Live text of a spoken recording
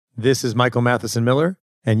This is Michael Matheson Miller,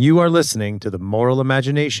 and you are listening to the Moral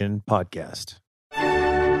Imagination Podcast.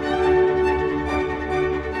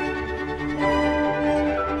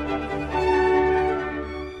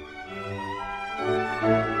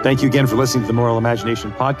 Thank you again for listening to the Moral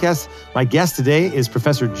Imagination Podcast. My guest today is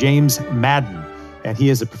Professor James Madden, and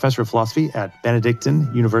he is a professor of philosophy at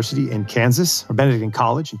Benedictine University in Kansas, or Benedictine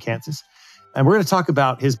College in Kansas. And we're going to talk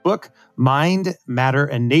about his book, Mind, Matter,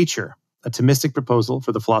 and Nature, a Thomistic Proposal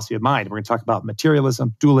for the Philosophy of Mind. We're going to talk about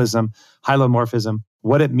materialism, dualism, hylomorphism,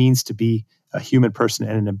 what it means to be a human person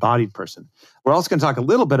and an embodied person. We're also going to talk a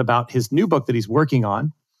little bit about his new book that he's working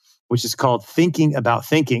on, which is called Thinking About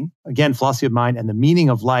Thinking. Again, philosophy of mind and the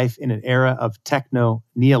meaning of life in an era of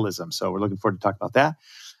techno-nihilism. So we're looking forward to talk about that.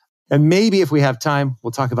 And maybe if we have time,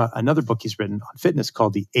 we'll talk about another book he's written on fitness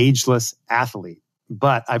called The Ageless Athlete.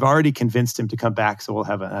 But I've already convinced him to come back, so we'll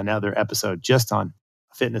have another episode just on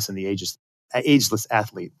fitness and the ageless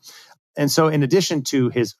athlete. And so in addition to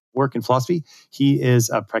his work in philosophy, he is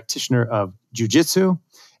a practitioner of jiu-jitsu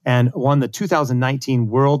and won the 2019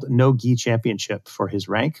 World No-Gi Championship for his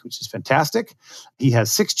rank, which is fantastic. He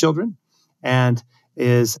has 6 children and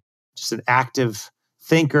is just an active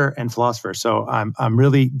thinker and philosopher. So I'm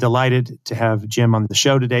really delighted to have Jim on the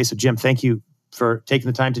show today. So Jim, thank you for taking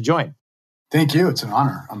the time to join. Thank you. It's an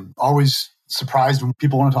honor. I'm always surprised when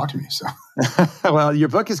people want to talk to me. So, well, your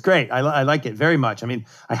book is great. I like it very much. I mean,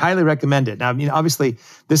 I highly recommend it. Now, I mean, obviously,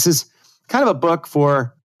 this is kind of a book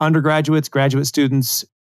for undergraduates, graduate students.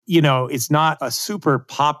 You know, it's not a super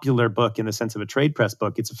popular book in the sense of a trade press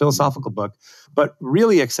book. It's a philosophical book, but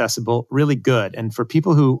really accessible, really good. And for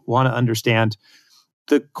people who want to understand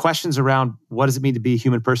the questions around what does it mean to be a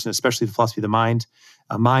human person, especially the philosophy of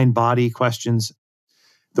the mind-body questions,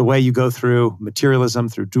 the way you go through materialism,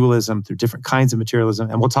 through dualism, through different kinds of materialism.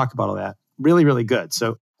 And we'll talk about all that. Really, really good.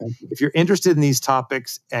 So if you're interested in these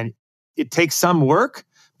topics, and it takes some work,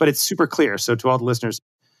 but it's super clear. So to all the listeners,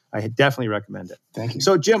 I definitely recommend it. Thank you.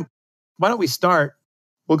 So Jim, why don't we start?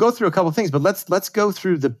 We'll go through a couple of things, but let's go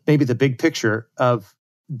through maybe the big picture of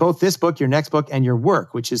both this book, your next book, and your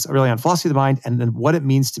work, which is really on philosophy of the mind, and then what it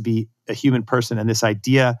means to be a human person, and this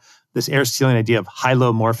Aristotelian idea of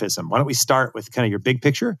hylomorphism. Why don't we start with kind of your big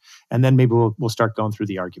picture, and then maybe we'll start going through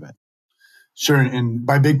the argument. Sure. And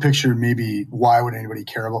by big picture, maybe why would anybody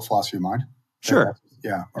care about philosophy of mind? Sure.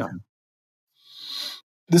 Yeah. Okay. Yeah.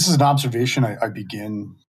 This is an observation I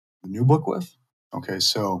begin the new book with. Okay.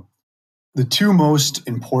 So the two most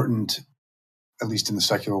important, at least in the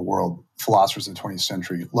secular world, philosophers of the 20th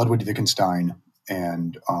century, Ludwig Wittgenstein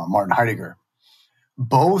and Martin Heidegger,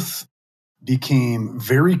 both became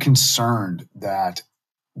very concerned that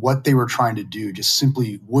what they were trying to do just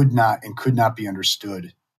simply would not and could not be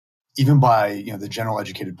understood, even by the general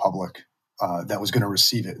educated public that was going to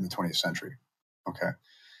receive it in the 20th century. Okay,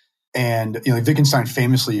 and Wittgenstein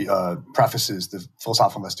famously prefaces the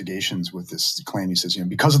philosophical investigations with this claim. He says,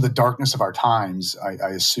 because of the darkness of our times, I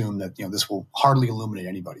assume that this will hardly illuminate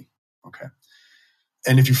anybody. Okay,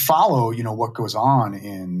 and if you follow what goes on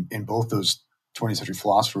in both those 20th century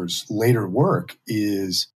philosophers' later work,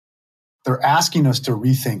 is they're asking us to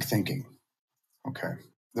rethink thinking. Okay,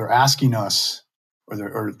 they're asking us, or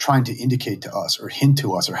they're trying to indicate to us, or hint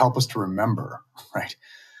to us, or help us to remember, right,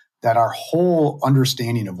 that our whole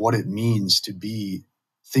understanding of what it means to be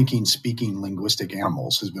thinking, speaking, linguistic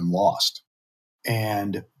animals has been lost.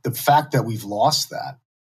 And the fact that we've lost that,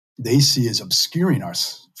 they see as obscuring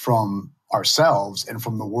us from ourselves and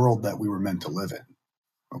from the world that we were meant to live in.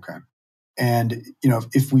 Okay. And,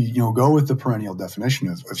 if we, go with the perennial definition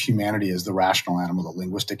of humanity as the rational animal, the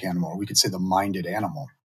linguistic animal, or we could say the minded animal,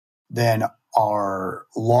 then our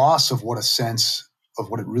loss of what a sense of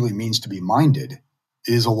what it really means to be minded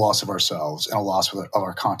is a loss of ourselves and a loss of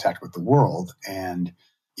our contact with the world, and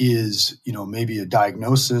is, maybe a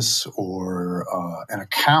diagnosis or an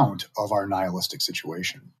account of our nihilistic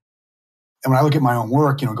situation. And when I look at my own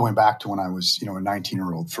work, going back to when I was, a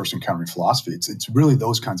 19-year-old first encountering philosophy, it's really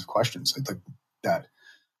those kinds of questions like that.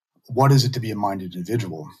 What is it to be a minded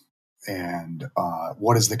individual? And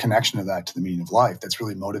what is the connection of that to the meaning of life? That's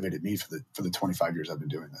really motivated me for the 25 years I've been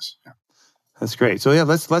doing this. Yeah. That's great. So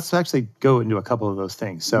let's actually go into a couple of those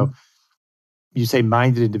things. So you say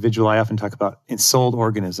minded individual. I often talk about ensouled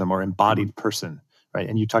organism or embodied person, right?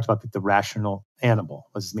 And you talked about the rational animal,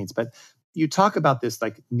 what this means. But you talk about this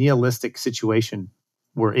like nihilistic situation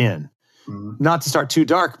we're in. Not to start too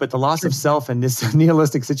dark, but the loss of self and this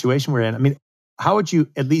nihilistic situation we're in. I mean, how would you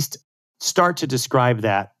at least start to describe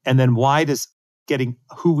that? And then why does getting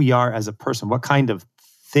who we are as a person, what kind of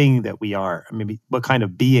thing that we are, maybe what kind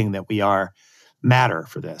of being that we are, matter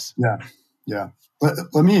for this? Yeah.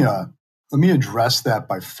 Let me let me address that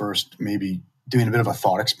by first maybe doing a bit of a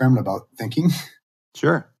thought experiment about thinking.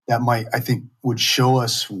 Sure. That might, I think, would show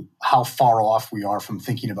us how far off we are from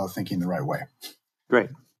thinking about thinking the right way. Great.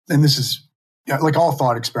 And this is, like all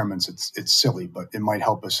thought experiments, it's silly, but it might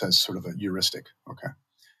help us as sort of a heuristic. Okay.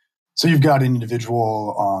 So you've got an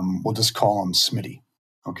individual, we'll just call him Smitty.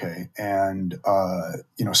 Okay. And,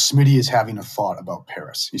 Smitty is having a thought about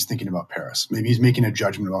Paris. He's thinking about Paris. Maybe he's making a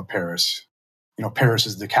judgment about Paris. Paris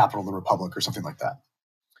is the capital of the Republic or something like that.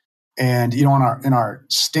 And, in our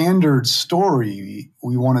standard story,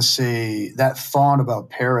 we want to say that thought about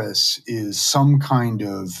Paris is some kind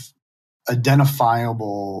of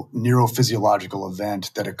identifiable neurophysiological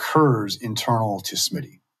event that occurs internal to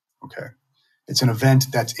Smitty. Okay. It's an event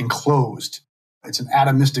that's enclosed. It's an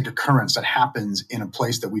atomistic occurrence that happens in a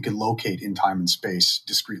place that we can locate in time and space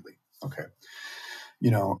discretely. Okay.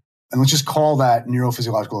 And let's just call that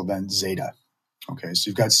neurophysiological event zeta. Okay. So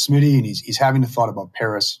you've got Smitty and he's having a thought about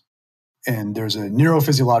Paris. And there's a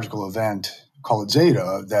neurophysiological event called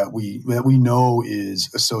zeta that we know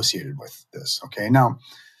is associated with this. Okay. Now,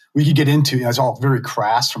 we could get into, it's all very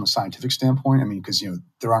crass from a scientific standpoint. I mean, because,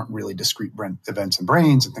 there aren't really discrete events in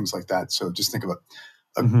brains and things like that. So just think of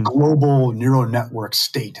a global neural network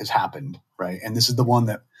state has happened, right? And this is the one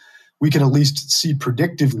that we can at least see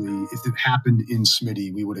predictively. If it happened in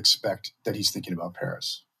Smitty, we would expect that he's thinking about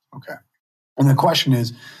Paris. Okay. And the question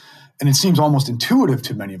is, and it seems almost intuitive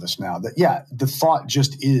to many of us now that, yeah, the thought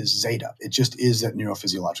just is zeta. It just is that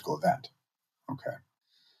neurophysiological event. Okay.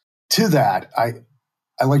 To that,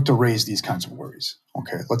 I like to raise these kinds of worries.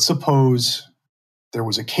 Okay. Let's suppose there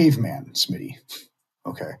was a caveman, Smitty,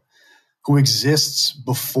 okay, who exists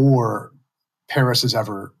before Paris was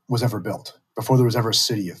ever built, before there was ever a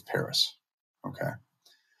city of Paris. Okay.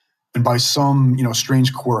 And by some,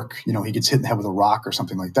 strange quirk, he gets hit in the head with a rock or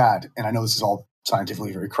something like that. And I know this is all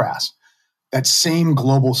scientifically very crass. That same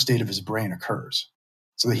global state of his brain occurs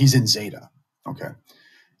so that he's in zeta. Okay.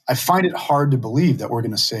 I find it hard to believe that we're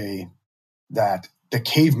going to say that the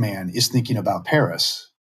caveman is thinking about Paris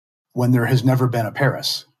when there has never been a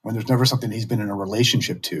Paris, when there's never something he's been in a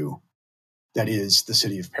relationship to that is the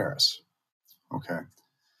city of Paris. Okay.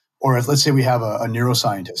 Or if, let's say we have a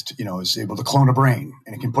neuroscientist, is able to clone a brain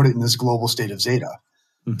and it can put it in this global state of zeta.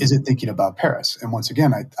 Mm-hmm. Is it thinking about Paris? And once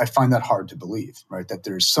again, I find that hard to believe, right? That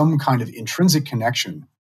there's some kind of intrinsic connection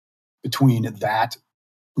between that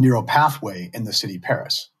neural pathway and the city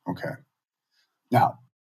Paris. Okay. Now,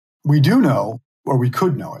 we do know, or we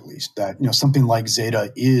could know at least, that something like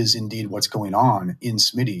zeta is indeed what's going on in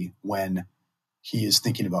Smitty when he is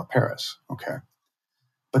thinking about Paris. Okay.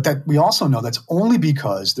 But that we also know that's only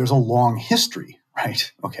because there's a long history,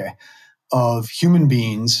 right? Okay. Of human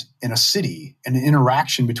beings in a city and an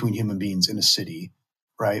interaction between human beings in a city,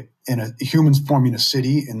 right? And humans forming a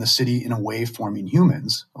city and the city in a way forming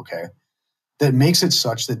humans, okay? That makes it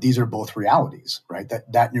such that these are both realities, right?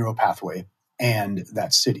 That neural pathway and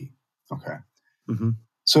that city, okay? Mm-hmm.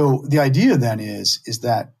 So the idea then is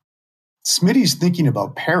that Smitty's thinking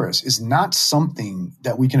about Paris is not something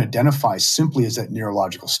that we can identify simply as that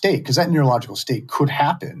neurological state, because that neurological state could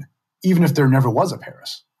happen even if there never was a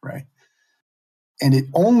Paris, right? And it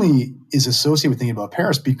only is associated with thinking about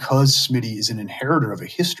Paris because Smitty is an inheritor of a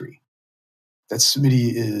history, that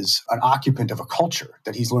Smitty is an occupant of a culture,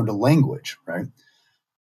 that he's learned a language, right?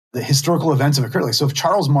 The historical events have occurred. So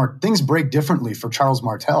if things break differently for Charles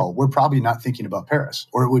Martel, we're probably not thinking about Paris,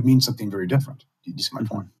 or it would mean something very different. Do you see my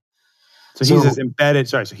point? So he's as embedded,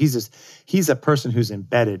 so he's a person who's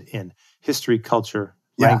embedded in history, culture,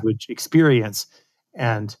 language, experience,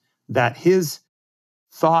 and that his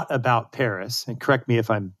thought about Paris, and correct me if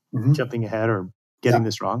I'm jumping ahead or getting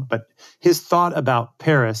this wrong, but his thought about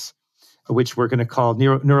Paris, which we're going to call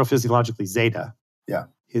neurophysiologically zeta,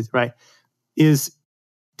 is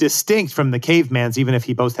distinct from the caveman's, even if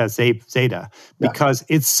he both has zeta, because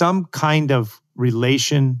it's some kind of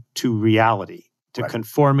relation to reality, to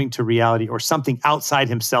conforming to reality, or something outside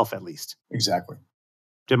himself at least. Exactly.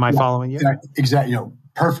 Am I following you? Exactly.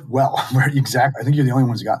 Perfect. Well, exactly. I think you're the only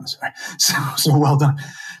ones who got this. So well done.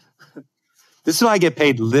 This is why I get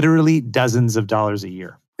paid literally dozens of dollars a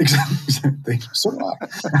year. Exactly. Thank you. So do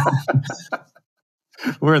I.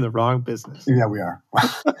 We're in the wrong business. Yeah, we are.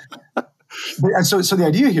 So the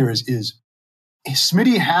idea here is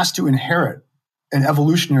Smitty has to inherit an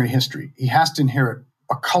evolutionary history. He has to inherit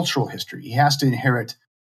a cultural history. He has to inherit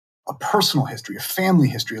a personal history, a family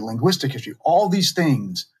history, a linguistic history. All these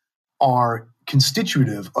things are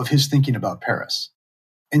constitutive of his thinking about Paris.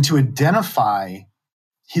 And to identify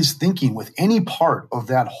his thinking with any part of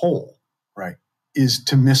that whole, right, is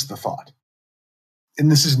to miss the thought.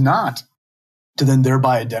 And this is not to then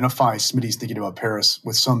thereby identify Smitty's thinking about Paris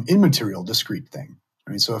with some immaterial, discrete thing. I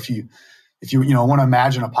mean, so if you want to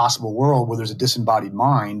imagine a possible world where there's a disembodied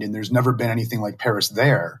mind and there's never been anything like Paris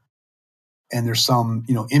there, and there's some,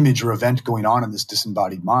 image or event going on in this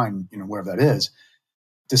disembodied mind, whatever that is,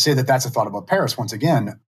 to say that that's a thought about Paris, once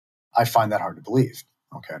again, I find that hard to believe.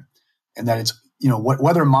 Okay. And that it's,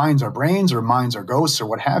 whether minds are brains or minds are ghosts or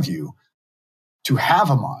what have you, to have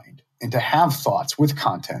a mind and to have thoughts with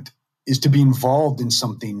content is to be involved in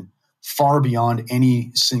something far beyond any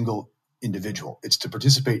single individual. It's to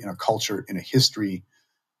participate in a culture, in a history,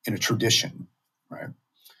 in a tradition, right?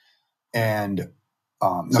 And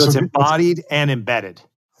so it's embodied and embedded.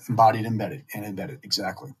 Embodied, embedded, and embedded.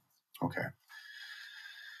 Exactly. Okay.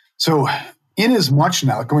 So in as much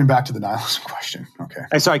now, going back to the nihilism question. Okay.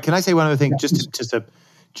 Hey, sorry, can I say one other thing? Yeah, just to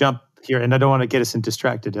jump here, and I don't want to get us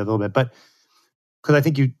distracted a little bit, but because I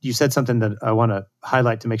think you said something that I want to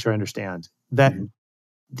highlight to make sure I understand, that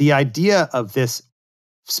the idea of this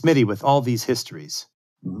Smitty with all these histories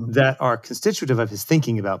that are constitutive of his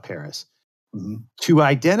thinking about Paris, to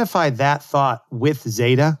identify that thought with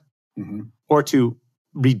Zeta or to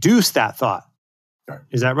reduce that thought,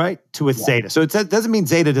 is that right? With Zeta. So it doesn't mean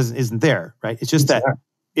Zeta isn't there, right? It's just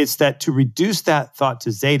it's that to reduce that thought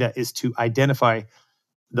to Zeta is to identify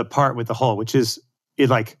the part with the whole, which is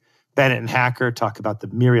like Bennett and Hacker talk about the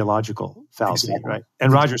mereological fallacy, right?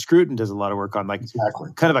 And Roger Scruton does a lot of work on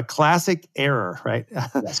kind of a classic error, right?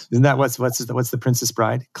 Yes. Isn't that what's the Princess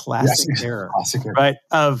Bride? Classic error, classic error, right?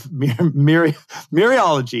 Of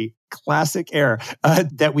mereology, classic error,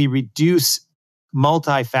 that we reduce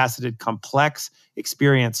multifaceted, complex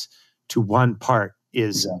experience to one part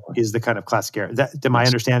is the kind of classic error. Am I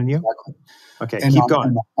understanding you? Exactly. Okay, and keep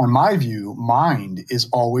going. On my view, mind is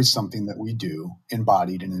always something that we do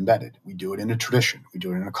embodied and embedded. We do it in a tradition. We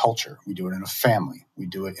do it in a culture. We do it in a family. We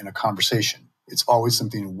do it in a conversation. It's always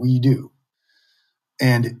something we do.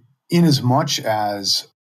 And in as much as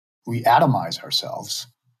we atomize ourselves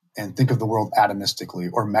and think of the world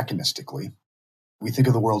atomistically or mechanistically, we think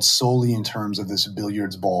of the world solely in terms of this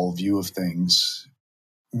billiards ball view of things,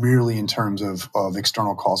 merely in terms of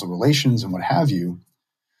external causal relations and what have you,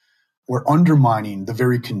 we're undermining the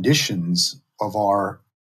very conditions of our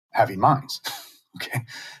having minds, okay?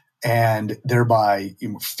 And thereby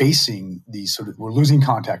facing these we're losing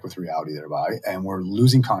contact with reality thereby, and we're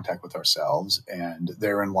losing contact with ourselves, and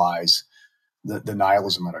therein lies the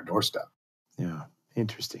nihilism at our doorstep. Yeah,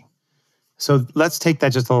 interesting. So let's take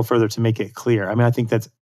that just a little further to make it clear. I mean, I think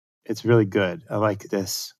it's really good. I like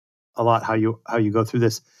this a lot, how you go through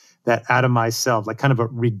this, that atomized self, like kind of a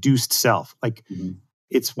reduced self, like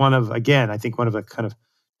it's one of the kind of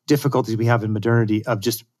difficulties we have in modernity of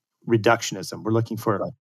just reductionism. We're looking for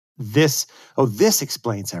this. Oh, this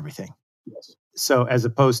explains everything. Yes. So as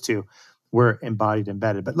opposed to we're embodied,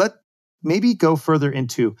 embedded. But let maybe go further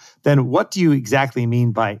into then what do you exactly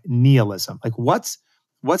mean by nihilism? Like what's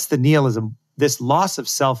the nihilism? This loss of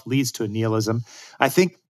self leads to a nihilism. I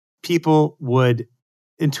think people would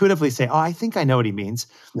intuitively say, oh, I think I know what he means.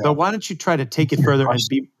 Yeah. But why don't you try to take it further and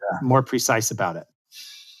be more precise about it?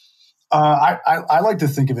 I like to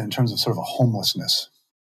think of it in terms of sort of a homelessness,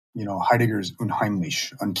 Heidegger's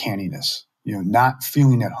unheimlich, uncanniness, not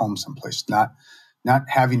feeling at home someplace, not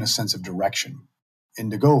having a sense of direction.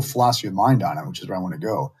 And to go philosophy of mind on it, which is where I want to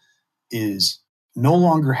go, is no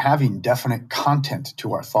longer having definite content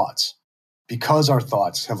to our thoughts because our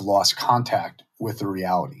thoughts have lost contact with the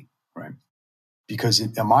reality, right? Because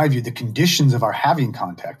in my view, the conditions of our having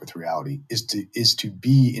contact with reality is to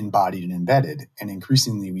be embodied and embedded, and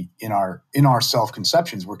increasingly in our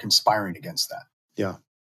self-conceptions, we're conspiring against that. Yeah.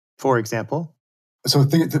 For example? So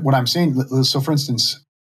what I'm saying, so for instance,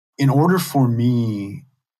 in order for me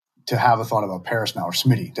to have a thought about Paris now, or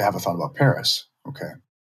Smitty to have a thought about Paris, okay,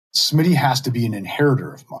 Smitty has to be an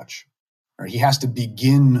inheritor of much. Right? He has to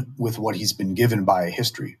begin with what he's been given by a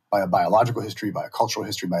history, by a biological history, by a cultural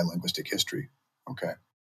history, by a linguistic history. Okay.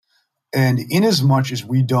 And in as much as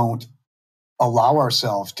we don't allow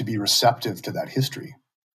ourselves to be receptive to that history,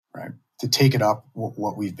 right, to take it up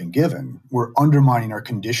what we've been given, we're undermining our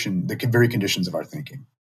condition, the very conditions of our thinking.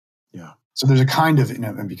 Yeah. So there's a kind of,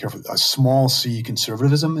 and be careful, a small c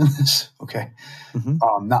conservatism in this, okay?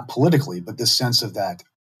 Not politically, but this sense of that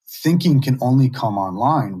thinking can only come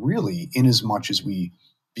online really in as much as we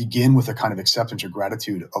begin with a kind of acceptance or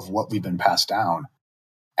gratitude of what we've been passed down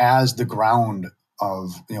as the ground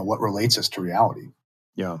of what relates us to reality.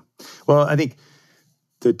 Yeah. Well, I think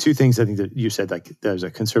the two things I think that you said, like there's a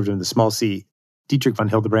conservative, the small c, Dietrich von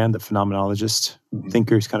Hildebrand, the phenomenologist,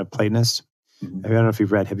 thinker, he's kind of Platonist. I don't know if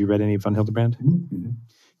have you read any of von Hildebrand?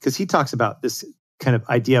 Because he talks about this kind of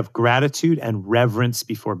idea of gratitude and reverence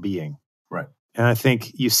before being. Right. And I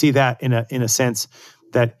think you see that in a sense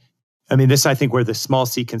that, I mean, this, I think, where the small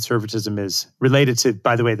c conservatism is related to,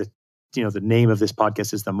 by the way, the name of this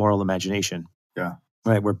podcast is The Moral Imagination. Yeah.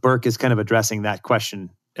 Right. Where Burke is kind of addressing that question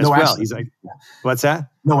as No well. accident. He's like, what's that?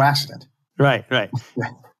 No accident. Right. Yeah.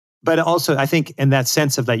 But also, I think in that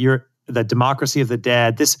sense of that, you're the democracy of the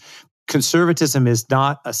dead, this conservatism is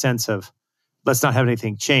not a sense of let's not have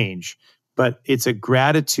anything change, but it's a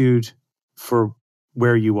gratitude for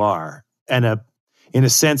where you are and in a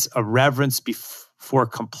sense, a reverence for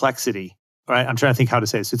complexity. Right? I'm trying to think how to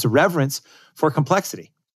say this. It's a reverence for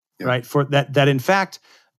complexity, right? For that in fact,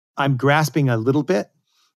 I'm grasping a little bit,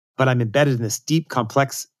 but I'm embedded in this deep,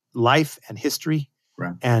 complex life and history.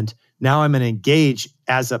 Right. And now I'm going to engage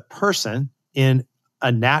as a person in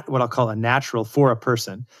what I'll call a natural, for a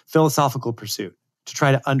person, philosophical pursuit to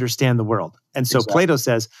try to understand the world. And so Plato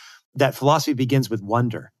says that philosophy begins with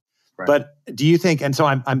wonder. Right. But do you think, and so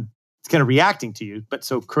I'm kind of reacting to you, but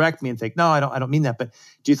so correct me and think, no, I don't mean that. But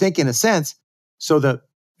do you think in a sense, so the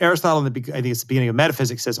Aristotle, I think it's the beginning of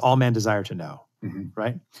metaphysics, says all men desire to know,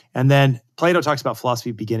 right? And then Plato talks about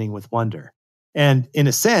philosophy beginning with wonder. And in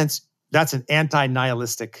a sense, that's an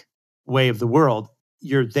anti-nihilistic way of the world.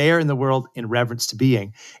 You're there in the world in reverence to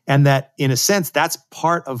being. And that, in a sense, that's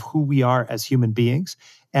part of who we are as human beings.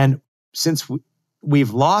 And since we've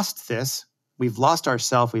lost this, we've lost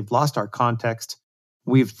ourself, we've lost our context,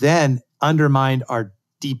 we've then undermined our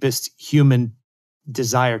deepest human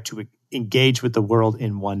desire to engage with the world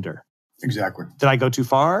in wonder. Exactly. Did I go too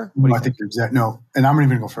far? No, I think you're exact. No, and I'm even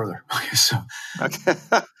going to go further. Okay.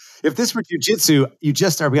 If this were jujitsu, you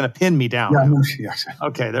just are going to pin me down. Yeah.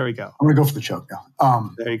 Okay, there we go. I'm going to go for the choke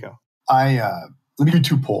now. There you go. Let me give you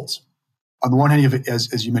 2 poles. On the one hand,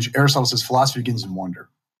 as you mentioned, Aristotle says philosophy begins in wonder.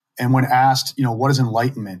 And when asked, what is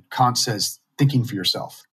enlightenment? Kant says thinking for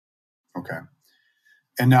yourself. Okay.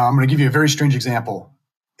 And now I'm going to give you a very strange example,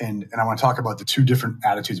 and I want to talk about the 2 different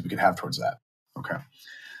attitudes we could have towards that. Okay.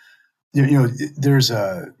 There's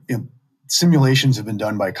simulations have been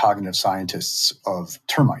done by cognitive scientists of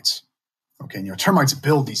termites. Okay. And, termites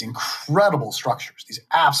build these incredible structures, these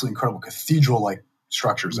absolutely incredible cathedral-like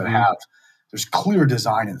structures that there's clear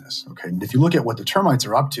design in this. Okay. And if you look at what the termites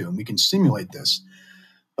are up to, and we can simulate this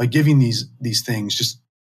by giving these things just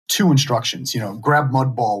 2 instructions, grab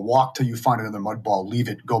mud ball, walk till you find another mud ball, leave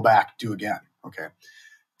it, go back, do again. Okay.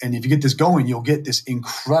 And if you get this going, you'll get this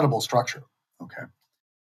incredible structure. Okay.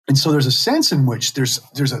 And so there's a sense in which there's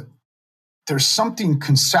something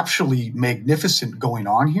conceptually magnificent going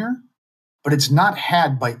on here, but it's not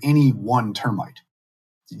had by any one termite.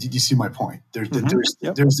 Did you see my point? There's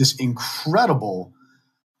this incredible,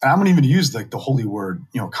 and I'm going to even use the holy word,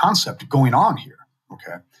 concept going on here.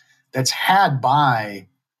 Okay. That's had by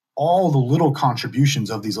all the little contributions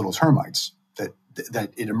of these little termites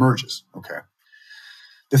that it emerges. Okay.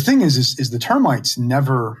 The thing is the termites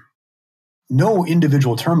no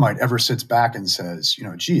individual termite ever sits back and says,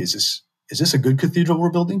 gee, is this a good cathedral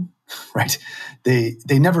we're building? Right? They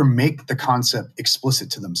never make the concept explicit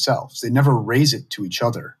to themselves. They never raise it to each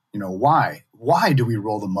other. Why? Why do we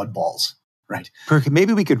roll the mud balls? Right?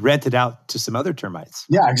 Maybe we could rent it out to some other termites.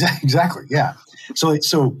 Yeah, exactly. Yeah. So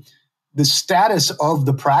the status of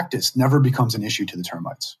the practice never becomes an issue to the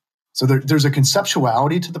termites. So there's a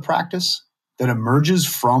conceptuality to the practice that emerges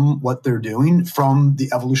from what they're doing, from the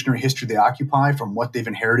evolutionary history they occupy, from what they've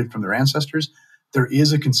inherited from their ancestors. There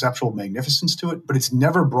is a conceptual magnificence to it, but it's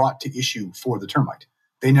never brought to issue for the termite.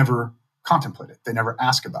 They never contemplate it. They never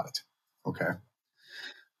ask about it. Okay.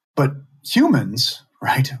 But humans,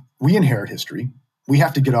 right, we inherit history. We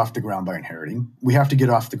have to get off the ground by inheriting. We have to get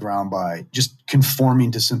off the ground by just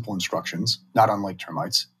conforming to simple instructions, not unlike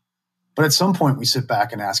termites. But at some point we sit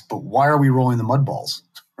back and ask, but why are we rolling the mud balls,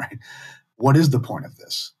 right? What is the point of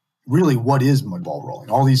this? Really, what is mud ball rolling?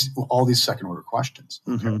 All these second order questions.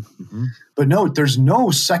 Okay? But no, there's no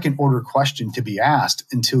second order question to be asked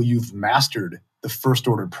until you've mastered the first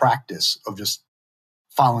order practice of just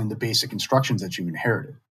following the basic instructions that you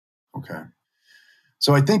inherited. Okay.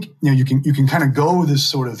 So I think you can kind of go this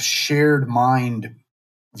sort of shared mind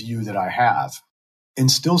view that I have and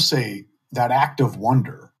still say that act of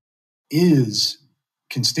wonder is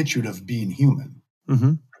constituent of being human.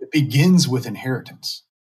 It begins with inheritance.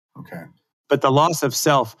 Okay. But the loss of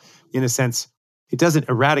self, in a sense, it doesn't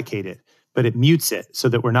eradicate it, but it mutes it so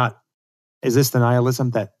that we're not, is this the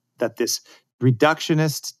nihilism that this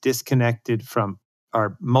reductionist, disconnected from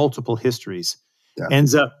our multiple histories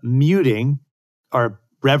ends up muting our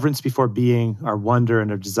reverence before being, our wonder and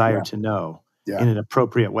our desire to know in an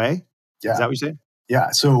appropriate way? Yeah. Is that what you're saying? Yeah.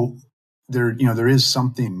 So there is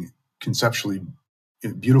something conceptually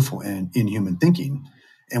beautiful in human thinking,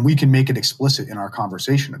 and we can make it explicit in our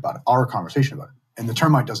conversation about it. And the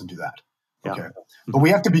termite doesn't do that. Yeah. Okay. But we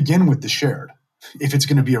have to begin with the shared if it's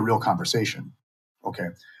going to be a real conversation. Okay.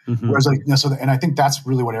 Whereas and I think that's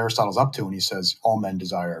really what Aristotle's up to when he says all men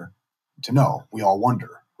desire to know. We all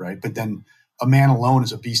wonder, right? But then a man alone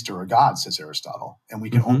is a beast or a god, says Aristotle. And we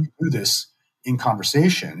can only do this in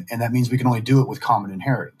conversation. And that means we can only do it with common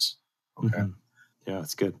inheritance. Okay. Yeah,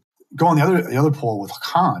 that's good. Go on the other pole with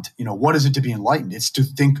Kant, what is it to be enlightened? It's to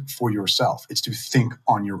think for yourself. It's to think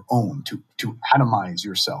on your own, to atomize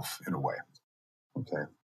yourself in a way. Okay.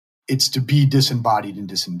 It's to be disembodied and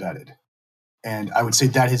disembedded. And I would say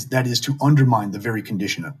that is to undermine the very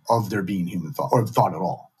condition of there being human thought or thought at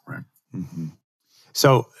all, right?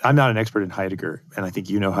 So I'm not an expert in Heidegger, and I think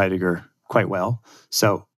you know Heidegger quite well.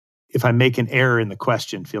 So if I make an error in the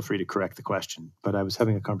question, feel free to correct the question. But I was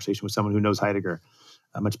having a conversation with someone who knows Heidegger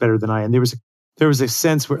much better than I, and there was a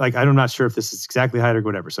sense where, like, I'm not sure if this is exactly Heidegger,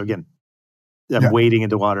 whatever. So again, I'm wading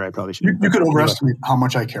into water. I probably shouldn't. You could overestimate how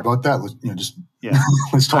much I care about that.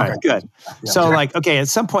 Let's talk. Right, good. Yeah, so at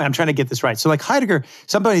some point, I'm trying to get this right. So like Heidegger,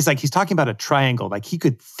 somebody's like, he's talking about a triangle. Like he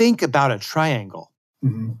could think about a triangle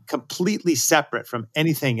completely separate from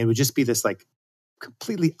anything. It would just be this like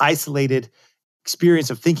completely isolated experience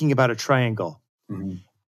of thinking about a triangle.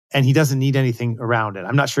 And he doesn't need anything around it.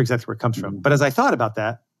 I'm not sure exactly where it comes from. But as I thought about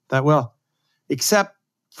that, well, except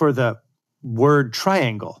for the word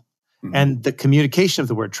triangle, and the communication of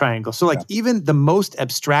the word triangle. So even the most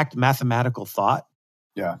abstract mathematical thought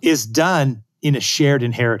is done in a shared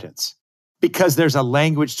inheritance because there's a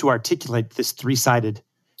language to articulate this three-sided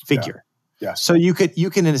figure. Yeah. So you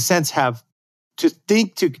can in a sense have to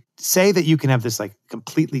say that you can have this like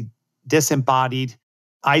completely disembodied,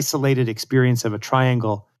 isolated experience of a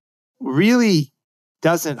triangle really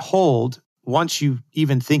doesn't hold once you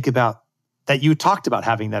even think about that you talked about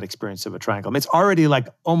having that experience of a triangle. I mean, it's already like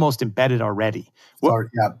almost embedded already.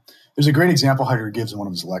 There's a great example Heidegger gives in one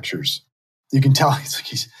of his lectures. You can tell he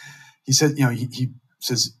said, he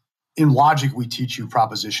says, in logic, we teach you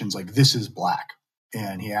propositions like this is black.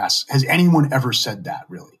 And he asks, has anyone ever said that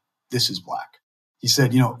really? This is black. He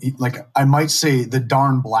said, I might say the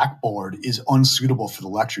darn blackboard is unsuitable for the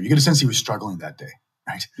lecture. You get a sense he was struggling that day,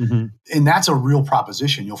 right? And that's a real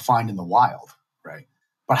proposition you'll find in the wild, right?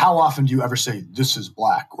 But how often do you ever say, this is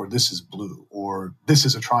black, or this is blue, or this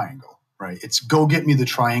is a triangle, right? It's go get me the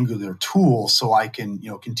triangular tool so I can,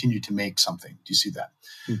 continue to make something. Do you see that?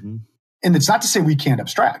 And it's not to say we can't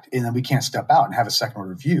abstract and then we can't step out and have a second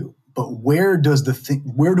order view. But where do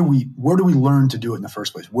we learn to do it in the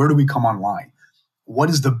first place? Where do we come online? What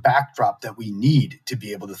is the backdrop that we need to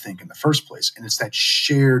be able to think in the first place? And it's that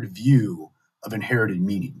shared view of inherited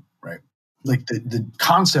meaning, right? Like the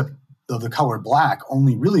concept of the color black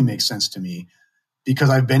only really makes sense to me because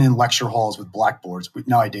I've been in lecture halls with blackboards.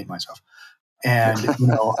 Now I date myself. And,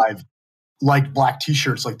 I've liked black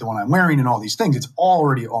t-shirts like the one I'm wearing and all these things. It's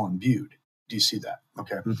already all imbued. Do you see that?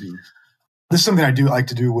 Okay. This is something I do like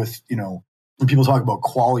to do with, when people talk about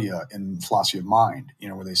qualia in philosophy of mind,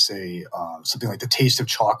 where they say something like the taste of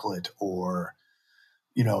chocolate or,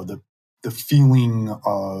 the feeling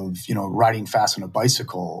of, riding fast on a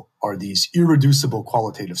bicycle are these irreducible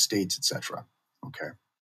qualitative states, etc. Okay.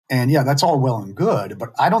 And that's all well and good,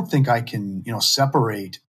 but I don't think I can,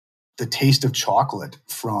 separate the taste of chocolate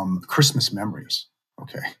from Christmas memories.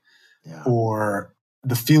 Okay. Yeah. Or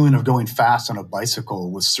the feeling of going fast on a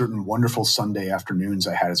bicycle with certain wonderful Sunday afternoons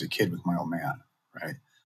I had as a kid with my old man. Right.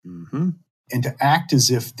 And to act as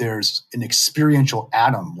if there's an experiential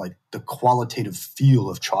atom, like the qualitative feel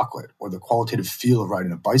of chocolate or the qualitative feel of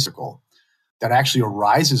riding a bicycle, that actually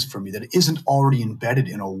arises for me that isn't already embedded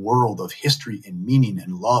in a world of history and meaning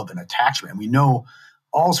and love and attachment. And we know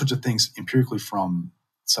all sorts of things empirically from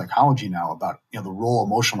psychology now about the role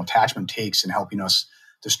emotional attachment takes in helping us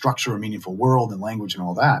to structure a meaningful world and language and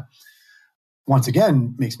all that. Once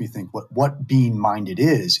again, makes me think what being minded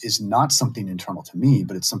is not something internal to me,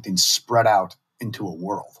 but it's something spread out into a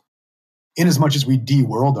world. In as much as we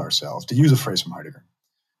de-world ourselves, to use a phrase from Heidegger,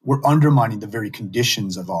 we're undermining the very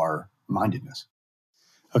conditions of our mindedness.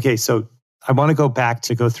 Okay, so I want to go back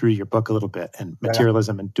to go through your book a little bit and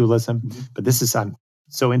materialism and dualism, but I'm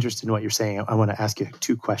so interested in what you're saying. I want to ask you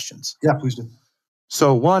two questions. Yeah, please do.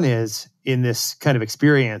 So one is in this kind of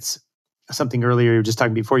experience, something earlier you were just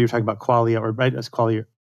talking before you were talking about qualia or right as qualia.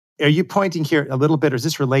 Are you pointing here a little bit, or does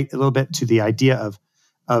this relate a little bit to the idea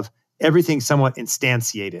of everything somewhat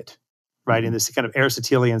instantiated, right? In this kind of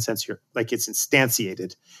Aristotelian sense, you're like it's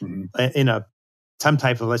instantiated in some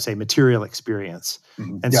type of, let's say, material experience.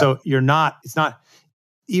 And so it's not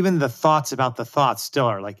even the thoughts about the thoughts still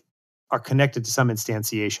are like are connected to some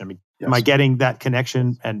instantiation. I mean, Yes. am I getting that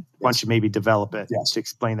connection? And why don't Yes. you maybe develop it Yes. to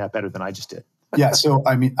explain that better than I just did? Yeah. So,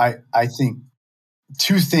 I mean, I think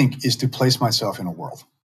to think is to place myself in a world.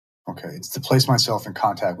 Okay. It's to place myself in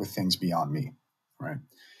contact with things beyond me. Right.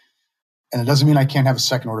 And it doesn't mean I can't have a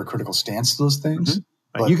second order critical stance to those things. Right.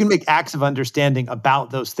 But You can make acts of understanding about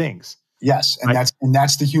those things. yes. And Right.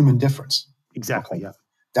 that's the human difference. Exactly. Okay? Yeah.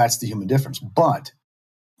 That's the human difference. But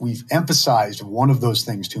we've emphasized one of those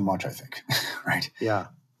things too much, I think. Right. Yeah.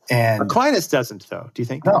 And Aquinas doesn't, though. Do you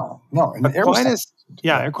think? no. And Aquinas,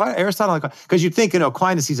 Aristotle, because you think,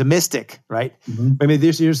 Aquinas, he's a mystic, right? Mm-hmm. I mean,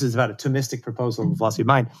 this is about a Thomistic proposal of philosophy of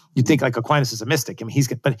mind. You think like Aquinas is a mystic. I mean,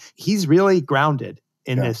 but he's really grounded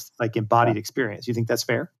in this like embodied experience. You think that's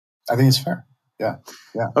fair? I think it's fair. Yeah.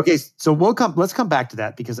 Okay, so let's come back to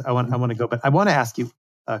that because I want to go, but I want to ask you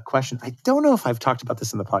a question. I don't know if I've talked about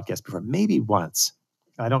this in the podcast before, maybe once.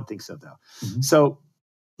 I don't think so, though. Mm-hmm. So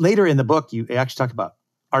later in the book, you actually talk about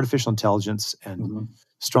artificial intelligence and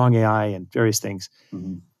strong AI and various things.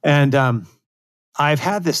 Mm-hmm. And I've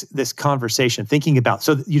had this conversation thinking about,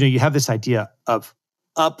 so, you have this idea of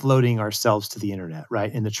uploading ourselves to the internet,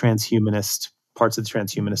 right? In the transhumanist parts of the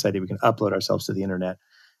transhumanist idea, we can upload ourselves to the internet.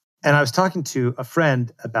 And I was talking to a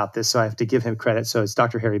friend about this, so I have to give him credit. So it's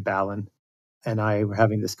Dr. Harry Ballin and I were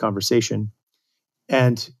having this conversation.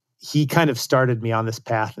 And he kind of started me on this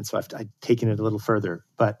path. And so I've taken it a little further.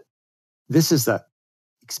 But this is the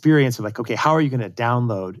experience of like, okay, how are you going to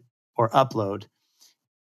download or upload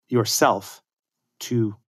yourself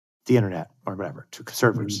to the internet or whatever, to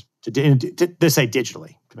servers, to say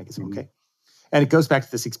digitally, to make it sound okay. And it goes back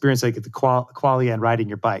to this experience like at the qualia and riding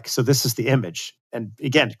your bike. So this is the image. And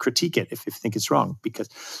again, critique it if you think it's wrong.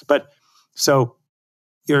 So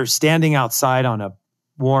you're standing outside on a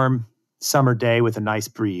warm summer day with a nice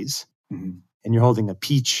breeze, and you're holding a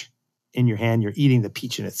peach in your hand. You're eating the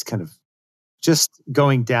peach, and it's kind of just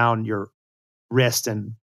going down your wrist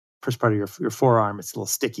and first part of your forearm. It's a little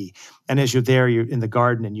sticky. And as you're there, you're in the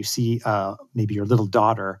garden, and you see maybe your little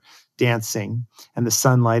daughter dancing, and the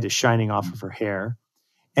sunlight is shining off of her hair.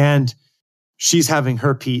 And she's having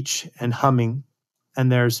her peach and humming,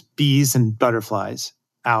 and there's bees and butterflies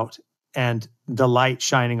out, and the light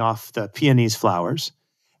shining off the peonies flowers.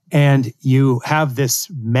 And you have this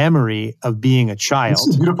memory of being a child.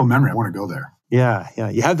 It's a beautiful memory. I want to go there. Yeah.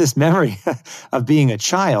 You have this memory of being a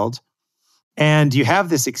child, and you have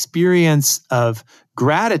this experience of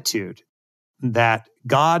gratitude that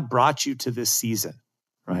God brought you to this season,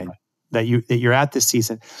 right? That you're at this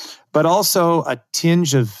season, but also a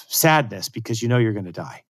tinge of sadness because you're going to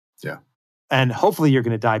die. Yeah. And hopefully you're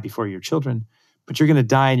going to die before your children, but you're going to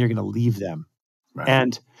die and you're going to leave them.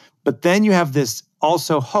 Right. But then you have this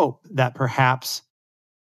also hope that perhaps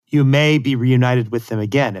you may be reunited with them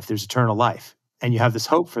again if there's eternal life. And you have this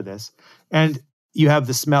hope for this. And you have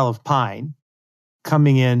the smell of pine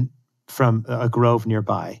coming in from a grove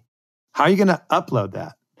nearby. How are you going to upload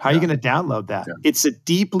that? How are you going to download that? Yeah. It's a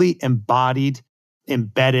deeply embodied,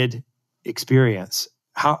 embedded experience.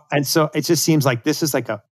 And so it just seems like this is like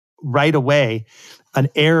right away, an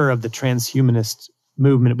error of the transhumanist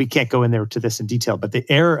movement. We can't go in there to this in detail, but the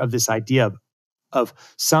error of this idea of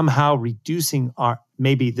somehow reducing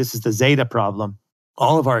maybe this is the Zeta problem,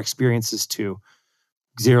 all of our experiences to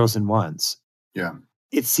zeros and ones. Yeah.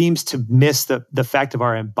 It seems to miss the fact of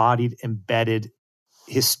our embodied, embedded,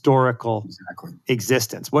 historical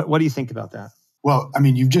existence. What do you think about that? Well, I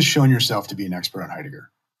mean, you've just shown yourself to be an expert on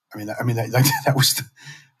Heidegger. That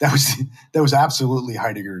was absolutely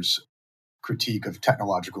Heidegger's critique of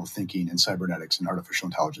technological thinking and cybernetics and artificial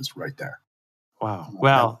intelligence right there. Wow.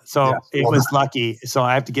 Well, it was lucky. So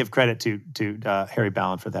I have to give credit to Harry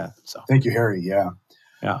Ballin for that. So thank you, Harry. Yeah.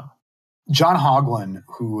 Yeah. John Hoagland,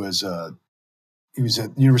 who was he was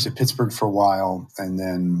at the University of Pittsburgh for a while, and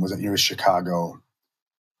then was at the University of Chicago,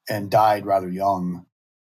 and died rather young,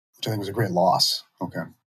 which I think was a great loss. Okay.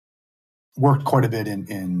 Worked quite a bit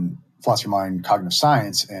in philosophy of mind, cognitive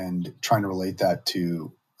science, and trying to relate that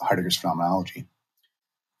to Heidegger's phenomenology.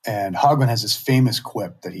 And Hoagland has this famous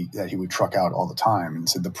quip that he would truck out all the time, and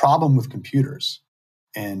said the problem with computers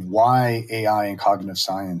and why AI and cognitive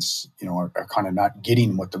science, are kind of not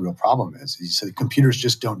getting what the real problem is. He said computers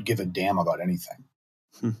just don't give a damn about anything.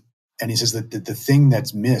 And he says that the thing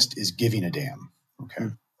that's missed is giving a damn. Okay.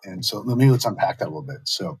 And so maybe let's unpack that a little bit.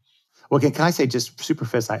 So, well, can I say just super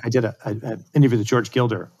fast? I did an interview with George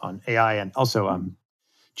Gilder on AI and also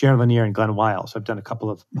Jared Lanier and Glenn Weil. So I've done a couple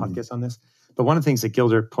of podcasts on this. But one of the things that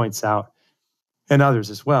Gilder points out, and others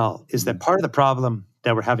as well, is that part of the problem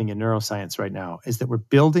that we're having in neuroscience right now is that we're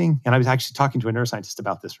building, and I was actually talking to a neuroscientist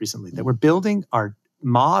about this recently, that we're building our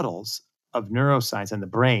models of neuroscience and the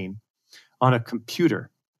brain on a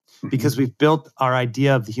computer Mhm. because we've built our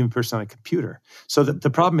idea of the human person on a computer. So the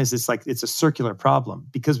problem is it's a circular problem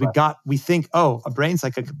because we think, oh, a brain's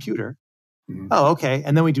like a computer. Mhm. Oh, okay.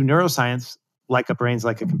 And then we do neuroscience like a brain's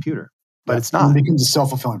like a computer, but it's not. It becomes a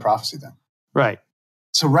self-fulfilling prophecy then. Right.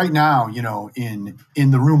 So right now, in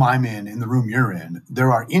the room I'm in the room you're in,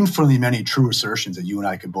 there are infinitely many true assertions that you and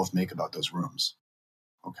I could both make about those rooms.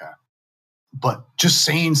 Okay. But just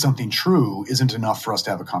saying something true isn't enough for us to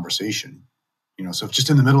have a conversation. So if just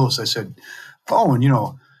in the middle of this, I said, oh,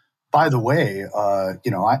 and by the way,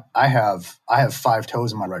 I have 5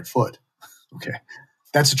 toes in my right foot. Okay.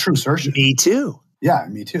 That's a true assertion. Me too. Yeah,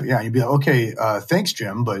 me too. Yeah. You'd be like, okay, thanks,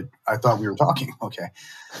 Jim, but I thought we were talking. Okay.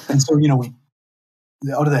 And so,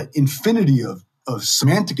 out of that infinity of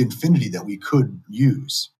semantic infinity that we could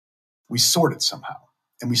use, we sort it somehow.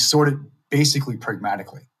 And we sort it basically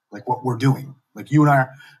pragmatically, like what we're doing. Like you and I,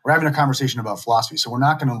 we're having a conversation about philosophy. So we're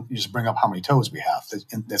not going to just bring up how many toes we have.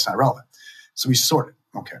 That's not relevant. So we sort it.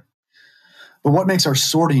 Okay. But what makes our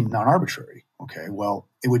sorting non-arbitrary? Okay. Well,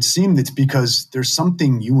 it would seem that's because there's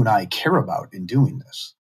something you and I care about in doing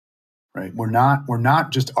this, right? We're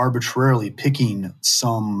not just arbitrarily picking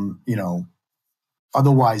some,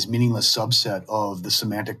 otherwise meaningless subset of the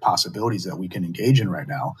semantic possibilities that we can engage in right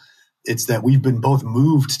now. It's that we've been both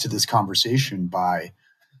moved to this conversation by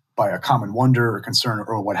a common wonder or concern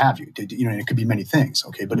or what have you. And it could be many things,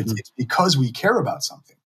 okay? But it's because we care about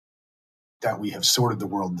something that we have sorted the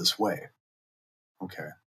world this way, okay?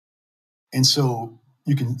 And so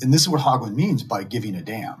and this is what Hagelin means by giving a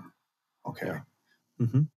damn, okay? Yeah.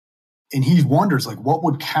 Mm-hmm. And he wonders, like, what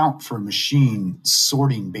would count for a machine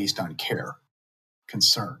sorting based on care,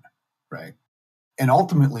 concern, right? And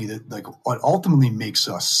ultimately, what ultimately makes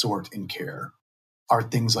us sort and care are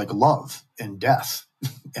things like love and death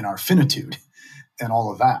and our finitude and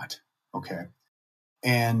all of that, okay?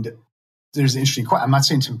 And there's an interesting question. I'm not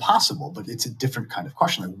saying it's impossible, but it's a different kind of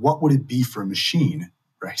question. Like, what would it be for a machine,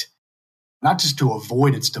 right? Not just to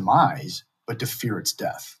avoid its demise, but to fear its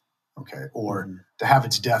death, okay? Or to have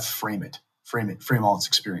its death frame all its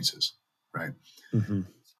experiences, right? Mm-hmm.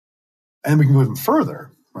 And then we can go even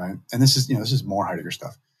further, right? And this is more Heidegger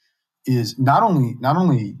stuff. Is not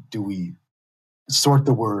only do we sort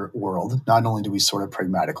the world, not only do we sort it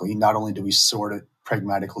pragmatically, not only do we sort it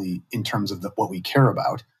pragmatically in terms of what we care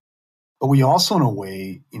about, but we also, in a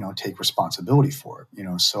way, take responsibility for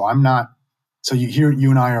it. So I'm not. So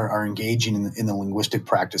you and I are engaging in the linguistic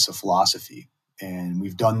practice of philosophy, and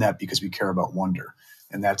we've done that because we care about wonder,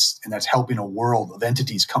 and that's helping a world of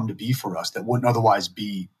entities come to be for us that wouldn't otherwise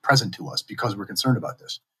be present to us because we're concerned about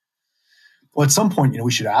this. Well, at some point,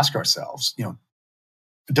 we should ask ourselves,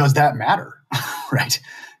 does that matter, right?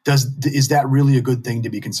 Is that really a good thing to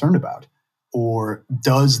be concerned about? Or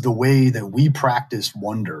does the way that we practice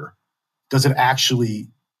wonder, does it actually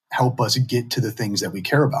help us get to the things that we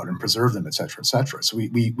care about and preserve them, et cetera, et cetera? So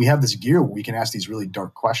we have this gear where we can ask these really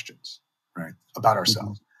dark questions, right, about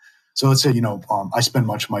ourselves. Mm-hmm. So let's say, I spend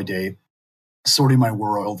much of my day sorting my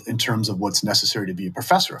world in terms of what's necessary to be a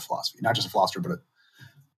professor of philosophy, not just a philosopher, but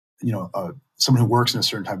someone who works in a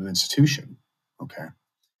certain type of institution. Okay.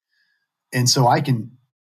 And so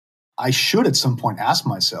I should at some point ask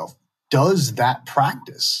myself, does that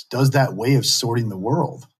practice, does that way of sorting the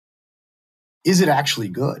world, is it actually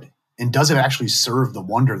good? And does it actually serve the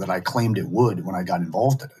wonder that I claimed it would when I got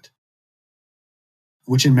involved in it?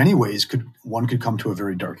 Which in many ways one could come to a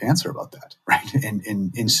very dark answer about that, right?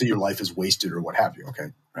 And see your life is wasted or what have you. Okay.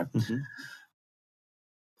 Right. Mm-hmm.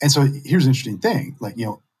 And so here's an interesting thing. Like,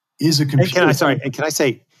 is a computer. And can I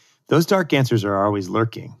say, those dark answers are always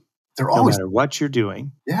lurking. They're always, no matter what you're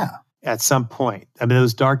doing. Yeah. At some point. I mean,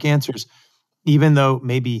 those dark answers, even though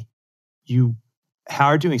maybe you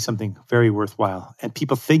are doing something very worthwhile and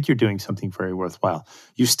people think you're doing something very worthwhile,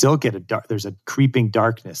 you still get there's a creeping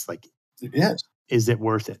darkness. Like, it is. Is it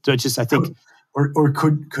worth it? So it's just, I think. Or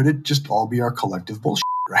could it just all be our collective bullshit,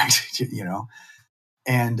 right?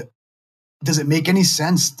 And does it make any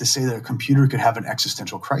sense to say that a computer could have an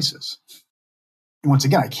existential crisis? And once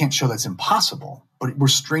again, I can't show that's impossible, but we're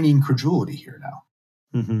straining credulity here now.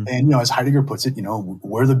 Mm-hmm. And, as Heidegger puts it,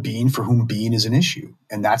 we're the being for whom being is an issue.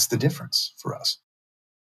 And that's the difference for us.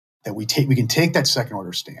 That we can take that second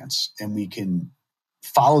order stance and we can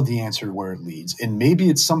follow the answer where it leads. And maybe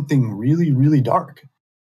it's something really, really dark.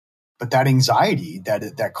 But that anxiety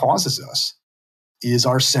that causes us is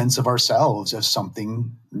our sense of ourselves as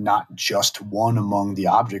something not just one among the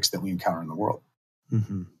objects that we encounter in the world.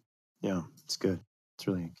 Mm-hmm. Yeah, it's good. It's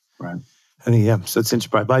really right. I think, yeah. So it's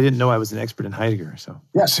interesting. But I didn't know I was an expert in Heidegger. So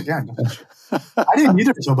Yes, yeah. I didn't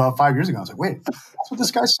either until about 5 years ago. I was like, wait, that's what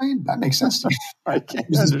this guy's saying? That makes sense to me. I can't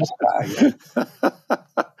Who's this understand.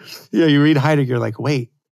 guy? Yeah, you read Heidegger, like,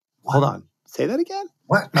 wait, hold on, say that again.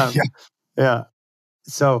 What? Yeah.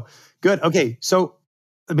 So good. Okay. So,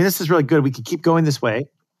 I mean, this is really good. We could keep going this way,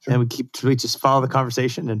 Sure. and we just follow the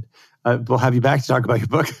conversation, and we'll have you back to talk about your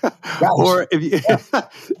book. Yeah, or if you,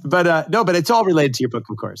 but no, but it's all related to your book,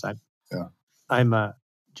 of course. I'm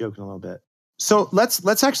joking a little bit. So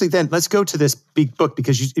let's actually then let's go to this big book,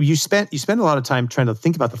 because you spent a lot of time trying to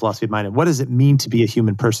think about the philosophy of mind and what does it mean to be a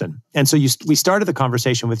human person. And so we started the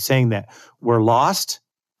conversation with saying that we're lost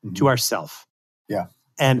to ourself. Yeah.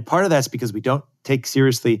 And part of that's because we don't take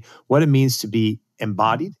seriously what it means to be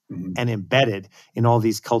embodied and embedded in all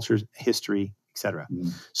these cultures, history, et cetera.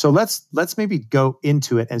 So let's maybe go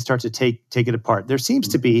into it and start to take it apart. There seems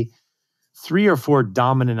to be 3 or 4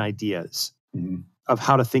 dominant ideas of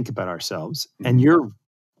how to think about ourselves, and you're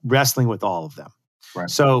wrestling with all of them. Right.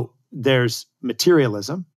 So there's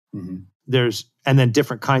materialism, and then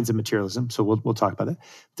different kinds of materialism. So we'll talk about that.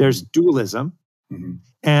 There's dualism,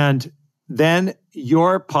 and then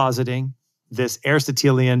you're positing this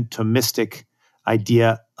Aristotelian Thomistic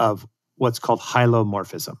idea of what's called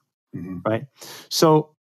hylomorphism, right?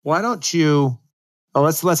 So why don't you? Oh,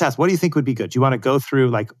 let's ask. What do you think would be good? Do you want to go through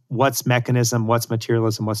like what's mechanism, what's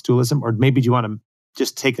materialism, what's dualism, or maybe do you want to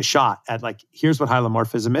just take a shot at like, here's what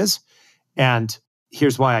hylomorphism is, and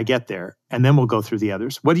here's why I get there, and then we'll go through the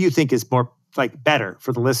others. What do you think is more like better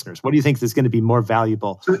for the listeners? What do you think is going to be more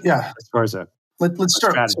valuable? So, yeah, as far as let's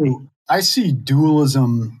start. strategy? So I see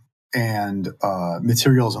dualism and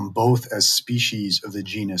materialism both as species of the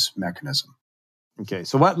genus mechanism. Okay,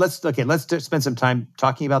 so let's spend some time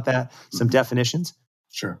talking about that, some definitions.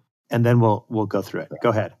 Sure. And then we'll go through it. Go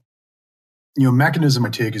ahead. Mechanism I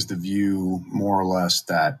take is the view, more or less,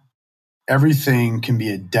 that everything can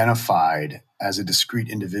be identified as a discrete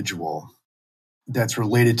individual that's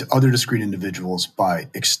related to other discrete individuals by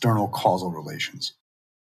external causal relations.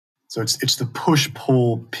 So it's the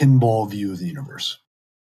push-pull pinball view of the universe.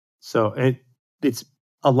 So it's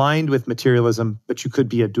aligned with materialism, but you could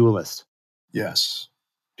be a dualist. Yes.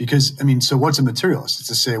 Because, so what's a materialist? It's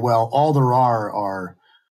to say, well, all there are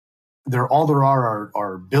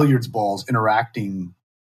billiards balls interacting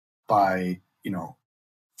by,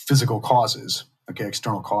 physical causes,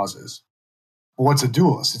 external causes. But what's a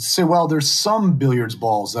dualist? It's to say, well, there's some billiards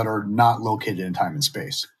balls that are not located in time and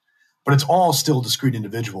space, but it's all still discrete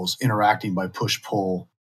individuals interacting by push-pull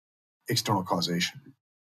external causation.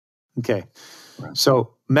 Okay. Right.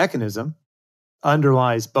 So mechanism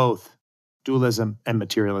underlies both dualism and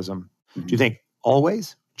materialism. Do you think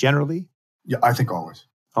always, generally? Yeah, I think always.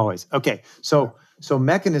 Always. Okay. So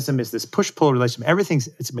mechanism is this push-pull relationship.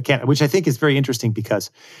 It's mechanical, which I think is very interesting, because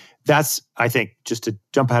that's, I think, just to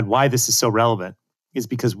jump ahead, why this is so relevant is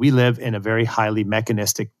because we live in a very highly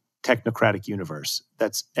mechanistic, technocratic universe.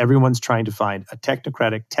 That's everyone's trying to find a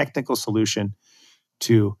technocratic, technical solution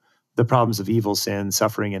to the problems of evil, sin,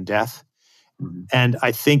 suffering, and death. And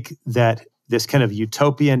I think that this kind of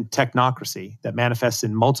utopian technocracy that manifests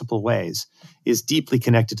in multiple ways is deeply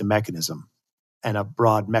connected to mechanism and a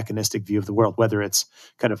broad mechanistic view of the world, whether it's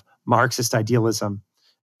kind of Marxist idealism,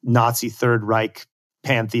 Nazi Third Reich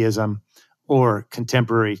pantheism, or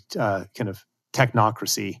contemporary kind of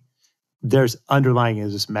technocracy. There's underlying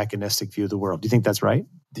is this mechanistic view of the world. Do you think that's right?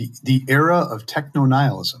 The era of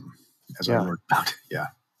techno-nihilism, as I wrote about it.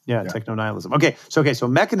 Yeah, techno-nihilism. Okay, so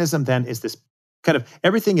mechanism then is this kind of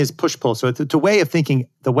everything is push-pull. So it's a way of thinking,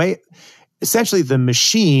 essentially the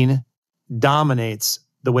machine dominates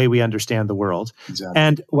the way we understand the world. Exactly.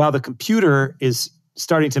 And while the computer is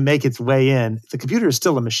starting to make its way in, the computer is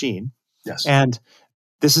still a machine. Yes. And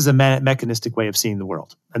this is a mechanistic way of seeing the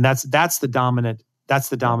world. And that's the dominant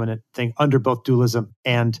thing under both dualism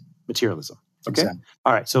and materialism. Okay? Exactly.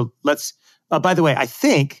 All right. So let's, by the way, I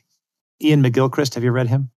think Ian McGilchrist, have you read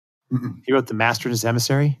him? Mm-mm. He wrote The Master and His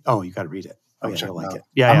Emissary. Oh, you got to read it. Oh, yeah, you'll like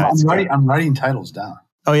it. I'm writing titles down.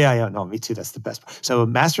 Oh, yeah. No, me too. That's the best part. So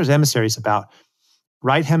Master's Emissary is about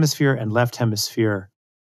right hemisphere and left hemisphere.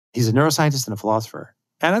 He's a neuroscientist and a philosopher.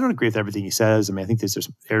 And I don't agree with everything he says. I think there's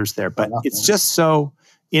errors there, but it's just so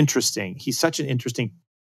interesting. He's such an interesting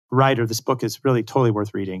writer. This book is really totally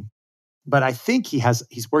worth reading. But I think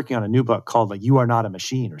he's working on a new book called like You Are Not a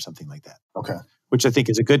Machine or something like that. Okay. Which I think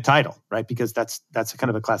is a good title, right? Because that's a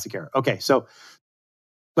kind of a classic error. Okay, so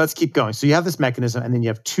let's keep going. So you have this mechanism, and then you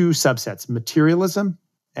have two subsets, materialism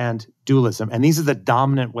and dualism. And these are the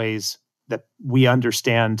dominant ways that we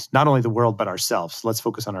understand not only the world, but ourselves. Let's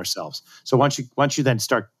focus on ourselves. So once you then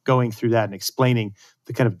start going through that and explaining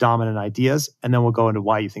the kind of dominant ideas, and then we'll go into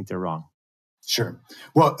why you think they're wrong. Sure.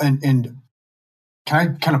 Well, and can I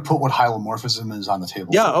kind of put what hylomorphism is on the table?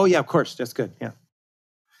 Yeah. Oh, yeah, of course. That's good. Yeah.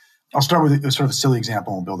 I'll start with sort of a silly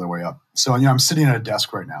example and we'll build our way up. So, I'm sitting at a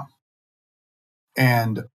desk right now.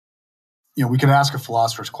 And, we could ask a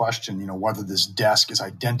philosopher's question, whether this desk is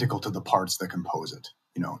identical to the parts that compose it.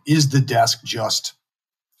 Is the desk just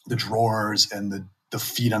the drawers and the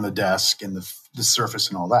feet on the desk and the surface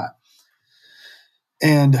and all that?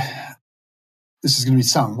 And this is going to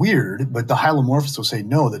sound weird, but the hylomorphist will say,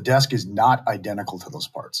 no, the desk is not identical to those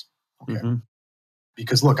parts. Okay. Mm-hmm.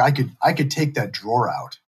 Because look, I could take that drawer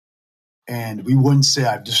out and we wouldn't say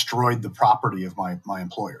I've destroyed the property of my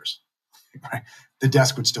employers. Right? The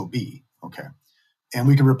desk would still be, okay. And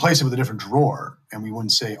we could replace it with a different drawer and we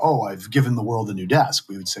wouldn't say, oh, I've given the world a new desk.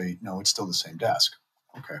 We would say, no, it's still the same desk.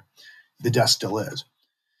 Okay. The desk still is.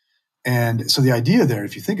 And so the idea there,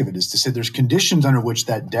 if you think of it, is to say there's conditions under which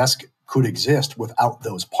that desk could exist without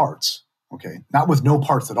those parts, okay? Not with no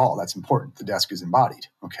parts at all. That's important. The desk is embodied,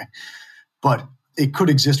 okay? But it could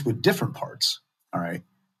exist with different parts, all right?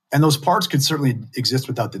 And those parts could certainly exist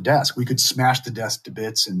without the desk. We could smash the desk to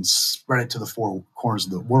bits and spread it to the four corners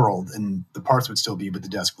of the world, and the parts would still be, but the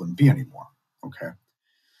desk wouldn't be anymore, okay?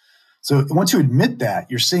 So once you admit that,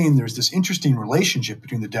 you're saying there's this interesting relationship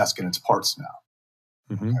between the desk and its parts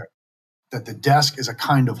now, okay? That the desk is a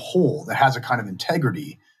kind of whole that has a kind of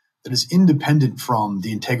integrity that is independent from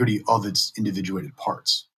the integrity of its individuated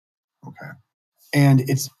parts. Okay. And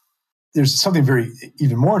there's something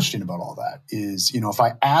even more interesting about all that is, if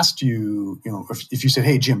I asked you, if you said,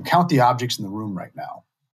 hey, Jim, count the objects in the room right now.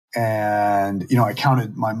 And, I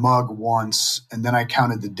counted my mug once, and then I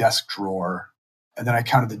counted the desk drawer, and then I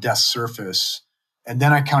counted the desk surface, and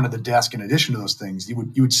then I counted the desk in addition to those things, you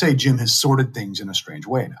would say Jim has sorted things in a strange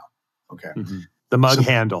way now. Okay. Mm-hmm. The mug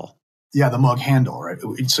handle. Yeah, the mug handle, right?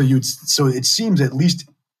 So it seems, at least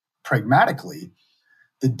pragmatically,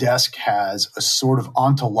 the desk has a sort of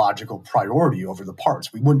ontological priority over the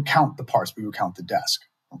parts. We wouldn't count the parts, we would count the desk.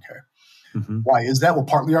 Okay. Mm-hmm. Why is that? Well,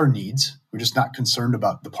 partly our needs. We're just not concerned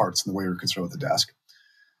about the parts in the way we're concerned with the desk.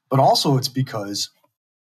 But also it's because,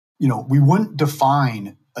 we wouldn't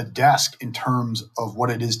define a desk in terms of what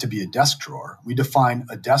it is to be a desk drawer. We define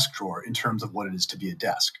a desk drawer in terms of what it is to be a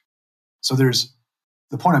desk. So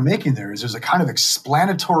the point I'm making there is there's a kind of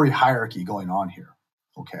explanatory hierarchy going on here,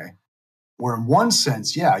 okay? Where in one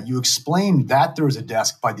sense, yeah, you explain that there is a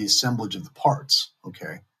desk by the assemblage of the parts,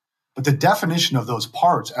 okay? But the definition of those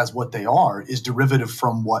parts as what they are is derivative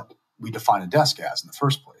from what we define a desk as in the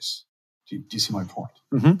first place. Do you see my point?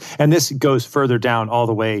 Mm-hmm. And this goes further down all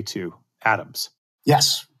the way to atoms.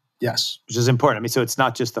 Yes. Which is important. I mean, so it's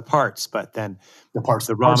not just the parts, but then the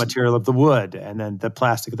raw material of the wood, and then the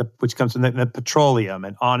plastic, which comes from the petroleum,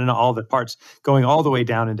 and on and all the parts going all the way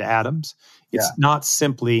down into atoms. It's not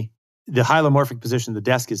simply the hylomorphic position of the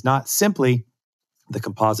desk is not simply the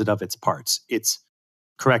composite of its parts. It's,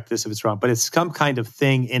 correct this if it's wrong, but it's some kind of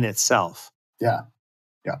thing in itself. Yeah.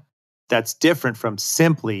 That's different from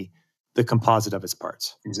simply the composite of its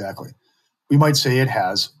parts. Exactly. We might say it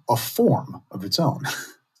has a form of its own.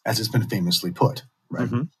 As it's been famously put, right?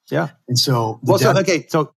 Mm-hmm. Yeah. And so,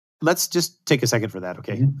 so let's just take a second for that,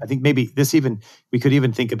 okay? Mm-hmm. I think maybe we could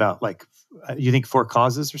even think about you think 4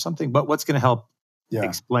 causes or something, but what's going to help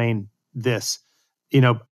explain this?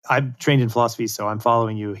 I'm trained in philosophy, so I'm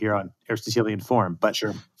following you here on Aristotelian form, but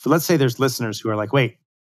sure. So let's say there's listeners who are like, wait,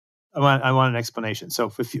 I want an explanation.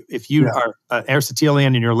 So if you are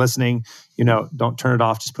Aristotelian and you're listening, don't turn it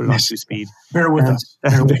off. Just put it on 2 speed. Bear with us.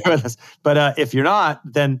 Bear with us. But if you're not,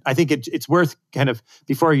 then I think it's worth kind of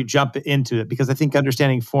before you jump into it, because I think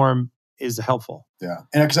understanding form is helpful. Yeah,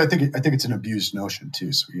 and because I think it's an abused notion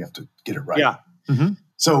too, so you have to get it right. Yeah. Mm-hmm.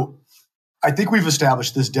 So I think we've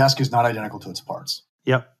established this desk is not identical to its parts.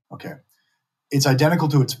 Yep. Okay. It's identical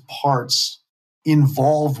to its parts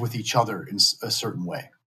involved with each other in a certain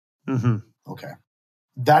way. Mm-hmm. Okay.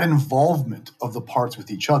 That involvement of the parts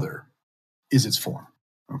with each other is its form.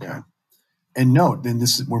 Okay. Yeah. And note, then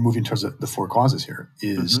we're moving towards the 4 causes here,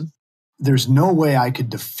 is there's no way I could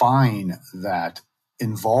define that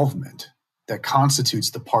involvement that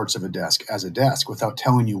constitutes the parts of a desk as a desk without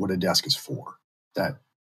telling you what a desk is for. That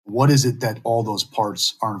what is it that all those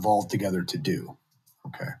parts are involved together to do?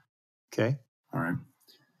 Okay. All right.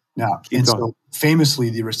 Now, so famously,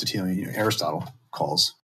 the Aristotelian, Aristotle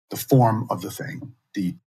calls the form of the thing.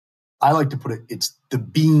 I like to put it, it's the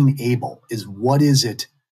being able, is what is it,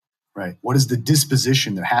 right? What is the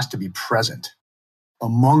disposition that has to be present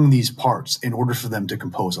among these parts in order for them to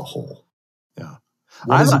compose a whole? Yeah.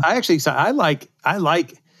 What is it? I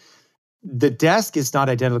like the desk is not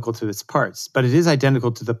identical to its parts, but it is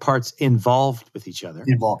identical to the parts involved with each other.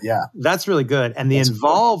 Involved, yeah. That's really good. And the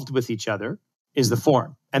involved with each other is the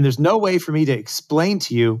form. And there's no way for me to explain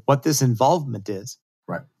to you what this involvement is,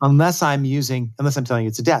 right? Unless I'm telling you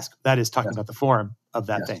it's a desk. That is talking about the form of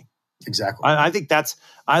that thing. Exactly. I think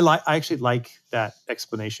I actually like that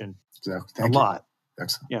explanation a lot.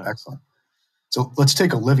 Excellent. Yeah. Excellent. So let's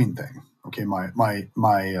take a living thing. Okay.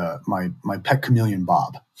 My pet chameleon,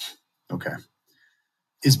 Bob. Okay.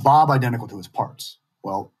 Is Bob identical to his parts?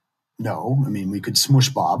 Well, no. I mean, we could smush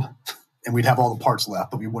Bob and we'd have all the parts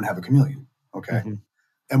left, but we wouldn't have a chameleon. Okay. Mm-hmm.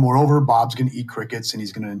 And moreover, Bob's going to eat crickets and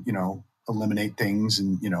he's going to, eliminate things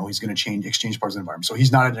and, he's going to exchange parts of the environment. So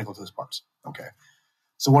he's not identical to his parts. Okay.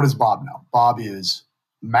 So what is Bob now? Bob is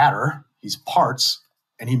matter. He's parts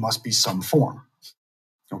and he must be some form.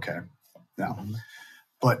 Okay. Now,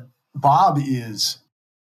 but Bob is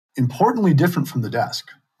importantly different from the desk.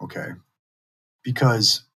 Okay.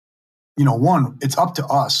 Because, one, it's up to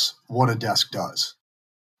us what a desk does.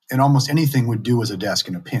 And almost anything would do as a desk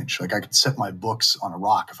in a pinch. Like I could set my books on a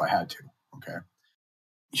rock if I had to. Okay.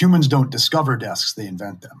 Humans don't discover desks, they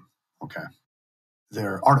invent them. Okay.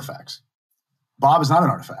 They're artifacts. Bob is not an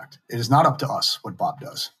artifact. It is not up to us what Bob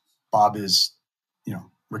does. Bob is,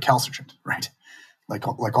 recalcitrant, right? Like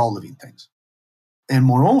all living things. And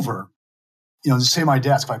moreover, just say my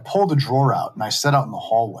desk, if I pull the drawer out and I set out in the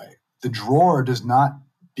hallway, the drawer does not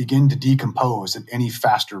begin to decompose at any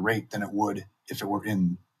faster rate than it would if it were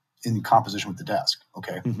in composition with the desk.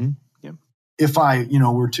 Okay. Mm-hmm. Yep. If I,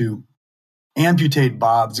 were to amputate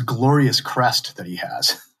Bob's glorious crest that he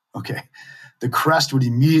has, okay, the crest would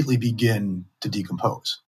immediately begin to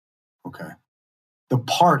decompose. Okay. The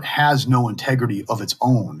part has no integrity of its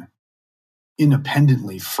own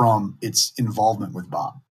independently from its involvement with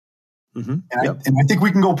Bob. Mm-hmm. And I think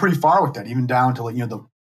we can go pretty far with that, even down to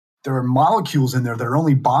there are molecules in there that are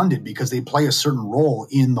only bonded because they play a certain role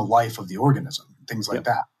in the life of the organism, things like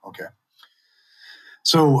that. Okay.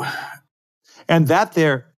 So, and that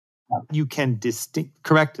you can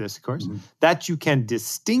correct this, of course, that you can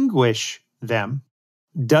distinguish them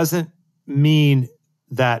doesn't mean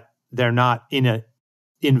that they're not in an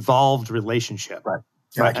involved relationship. Right.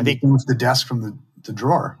 Yeah, right? I think distinguish the desk from the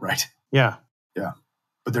drawer, right? Yeah. Yeah.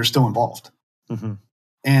 But they're still involved. Mm-hmm.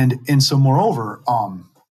 And so moreover,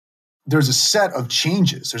 there's a set of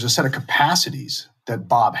changes. There's a set of capacities that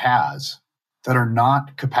Bob has that are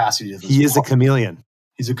not capacities of his He is a chameleon.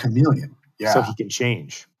 He's a chameleon. Yeah. So he can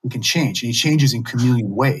change. He can change. And he changes in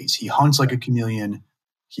chameleon ways. He hunts like a chameleon.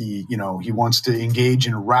 He wants to engage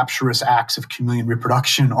in rapturous acts of chameleon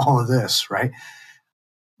reproduction, all of this, right?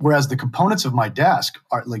 Whereas the components of my desk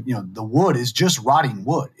are the wood is just rotting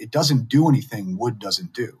wood. It doesn't do anything wood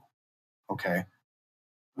doesn't do. Okay.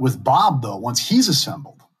 With Bob, though, once he's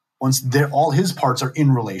assembled, once all his parts are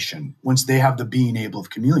in relation, once they have the being able of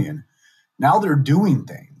chameleon, now they're doing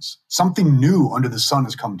things. Something new under the sun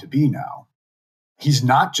has come to be now. He's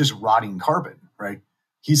not just rotting carbon, right?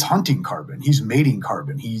 He's hunting carbon. He's mating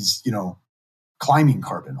carbon. He's, climbing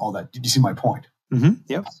carbon, all that. Did you see my point? Mm-hmm.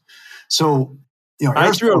 Yep. So,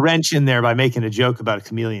 I threw a wrench in there by making a joke about a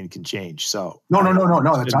chameleon can change. So no.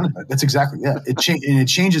 That's not it. That's exactly It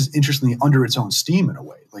changes interestingly under its own steam in a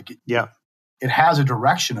way. It has a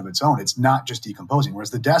direction of its own. It's not just decomposing,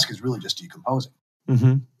 whereas the desk is really just decomposing.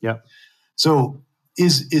 Mm-hmm. Yeah. So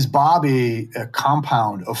is Bob a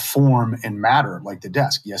compound of form and matter like the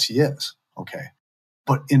desk? Yes, he is. Okay.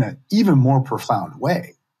 But in an even more profound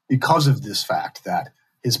way because of this fact that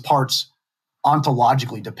his parts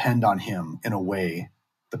ontologically depend on him in a way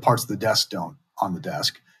the parts of the desk don't on the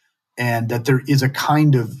desk, and that there is a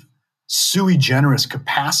kind of sui generis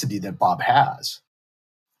capacity that Bob has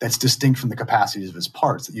that's distinct from the capacities of his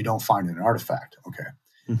parts that you don't find in an artifact. Okay.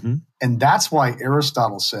 Mm-hmm. And that's why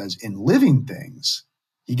Aristotle says in living things,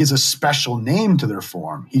 he gives a special name to their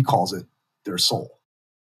form. He calls it their soul.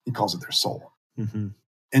 Mm-hmm.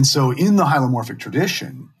 And so in the hylomorphic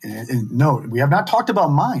tradition, and note, we have not talked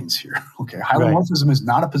about minds here. Okay. Hylomorphism is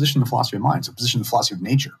not a position in the philosophy of mind. It's a position in the philosophy of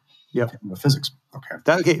nature. Yep. The physics.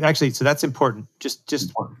 Okay. Actually, so that's important. Just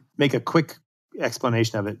important. Make a quick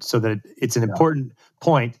explanation of it so that it's an important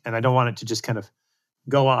point, and I don't want it to just kind of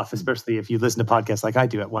go off, especially if you listen to podcasts like I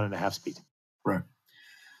do at 1.5 speed. Right.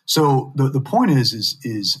 So the point is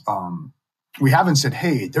we haven't said,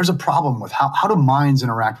 hey, there's a problem with how do minds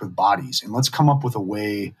interact with bodies, and let's come up with a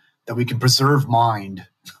way that we can preserve mind,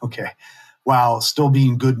 okay, while still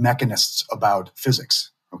being good mechanists about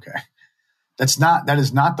physics, okay. That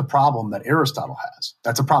is not the problem that Aristotle has.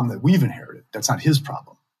 That's a problem that we've inherited. That's not his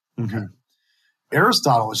problem. Okay. Mm-hmm.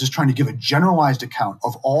 Aristotle is just trying to give a generalized account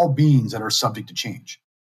of all beings that are subject to change.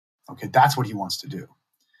 Okay, that's what he wants to do.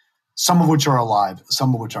 Some of which are alive,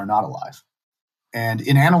 some of which are not alive. And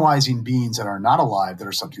in analyzing beings that are not alive, that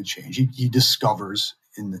are subject to change, he discovers,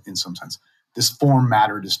 in some sense, this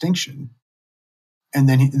form-matter distinction. And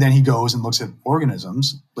then he goes and looks at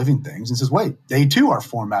organisms, living things, and says, wait, they too are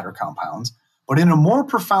form-matter compounds, but in a more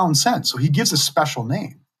profound sense. So he gives a special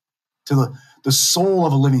name to the soul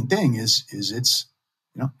of a living thing is its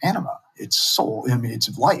anima, its soul,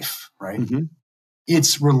 its life, right? Mm-hmm.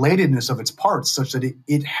 Its relatedness of its parts such that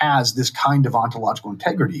it has this kind of ontological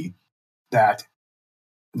integrity that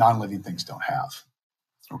non-living things don't have.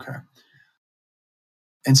 Okay.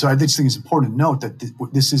 And so I just think it's important to note that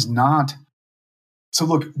this is not, so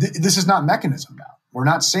look, this is not mechanism now. We're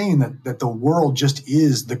not saying that the world just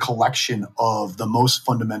is the collection of the most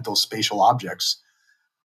fundamental spatial objects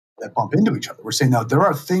that bump into each other. We're saying now there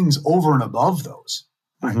are things over and above those,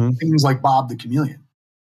 right? Mm-hmm. Things like Bob the Chameleon,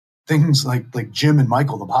 things like Jim and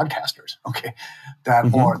Michael, the podcasters, okay, that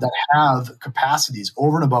have capacities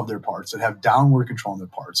over and above their parts, that have downward control on their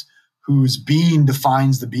parts, whose being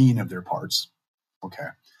defines the being of their parts, okay,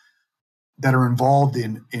 that are involved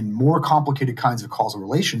in more complicated kinds of causal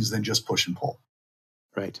relations than just push and pull.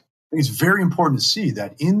 Right. I think it's very important to see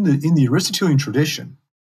that in the Aristotelian tradition,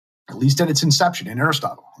 at least at its inception in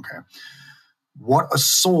Aristotle, okay, what a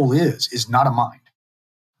soul is not a mind,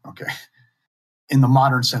 okay, in the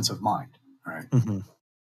modern sense of mind, right? Mm-hmm.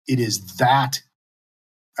 It is that,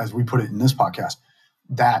 as we put it in this podcast,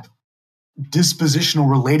 that dispositional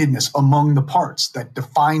relatedness among the parts that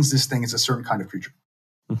defines this thing as a certain kind of creature.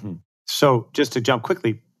 Mm-hmm. So just to jump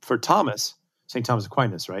quickly, for Thomas, St. Thomas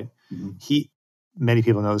Aquinas, right? Mm-hmm. Many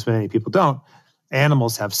people know this, but many people don't.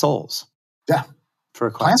 Animals have souls. Yeah. For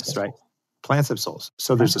Aquinas, right? Plants have souls.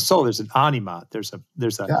 So there's a soul, there's an anima, there's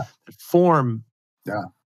a form. Yeah.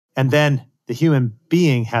 And then the human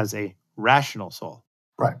being has a rational soul.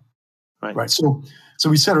 Right. So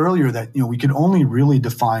we said earlier that we could only really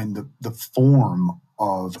define the form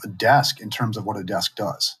of a desk in terms of what a desk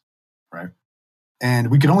does, right?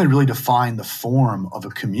 And we can only really define the form of a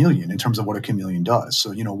chameleon in terms of what a chameleon does.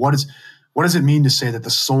 So what does it mean to say that the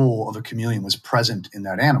soul of a chameleon was present in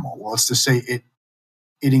that animal? Well, it's to say it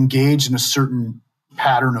engaged in a certain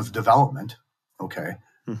pattern of development, okay,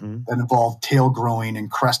 that involved tail growing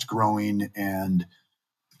and crest growing and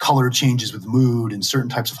color changes with mood and certain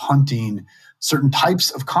types of hunting, certain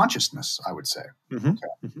types of consciousness, I would say. Mm-hmm. Okay.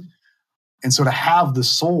 Mm-hmm. And so to have the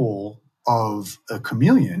soul of a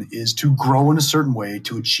chameleon is to grow in a certain way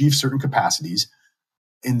to achieve certain capacities.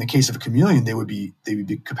 In the case of a chameleon, they would be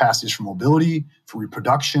capacities for mobility, for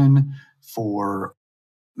reproduction, for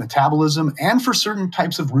metabolism, and for certain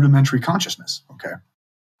types of rudimentary consciousness. Okay.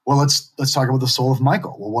 Well, let's talk about the soul of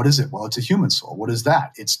Michael. Well, what is it? Well, it's a human soul. What is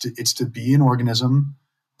that? It's to be an organism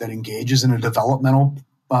that engages in a developmental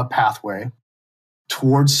pathway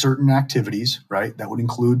towards certain activities, right? That would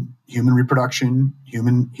include human reproduction,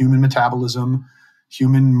 human metabolism,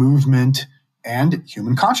 human movement, and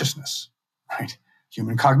human consciousness, right?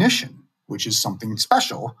 Human cognition, which is something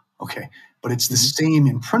special, okay? But it's the same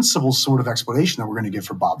in principle sort of explanation that we're going to give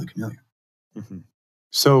for Bob the Chameleon. Mm-hmm.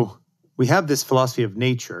 So we have this philosophy of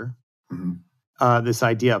nature, this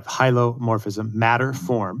idea of hylomorphism, matter,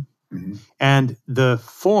 form. Mm-hmm. And the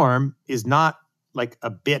form is not like a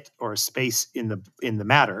bit or a space in the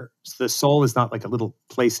matter. So the soul is not like a little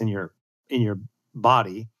place in your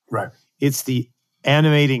body. Right. It's the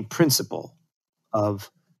animating principle of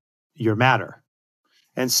your matter.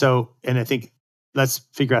 And I think let's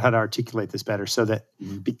figure out how to articulate this better so that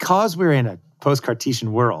because we're in a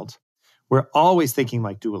post-Cartesian world, we're always thinking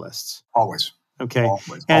like dualists. Always. Okay.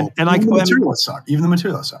 Always. And even the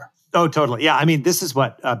materialists are. Oh, totally. Yeah. I mean, this is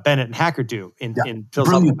what Bennett and Hacker do in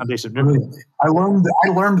Philosophical Foundation. Brilliantly. I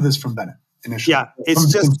learned this from Bennett initially. Yeah,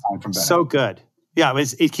 it's just so good. Yeah,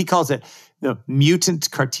 he calls it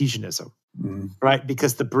mutant Cartesianism, right?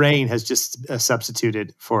 Because the brain has just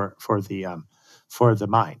substituted for the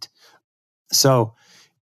mind. So,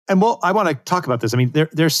 and I want to talk about this. I mean,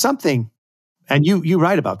 there's something, and you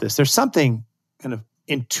write about this. There's something kind of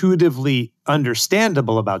intuitively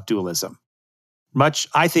understandable about dualism.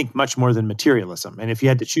 I think much more than materialism. And if you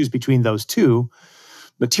had to choose between those two,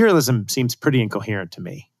 materialism seems pretty incoherent to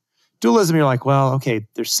me. Dualism, you're like, well, okay,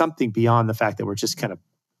 there's something beyond the fact that we're just kind of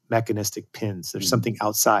mechanistic pins. There's something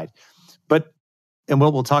outside. And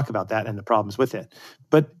we'll talk about that and the problems with it.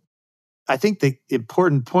 But I think the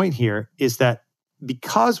important point here is that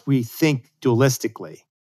because we think dualistically,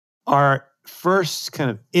 our first kind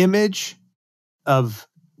of image of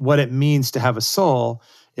what it means to have a soul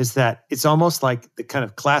is that it's almost like the kind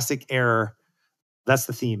of classic error That's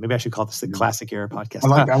the theme. Maybe I should call this the classic era podcast. I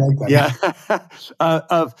like that. Yeah.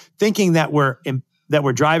 Of thinking that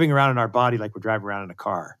we're driving around in our body like we're driving around in a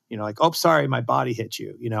car. Like, oh, sorry, my body hit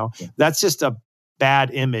you. That's just a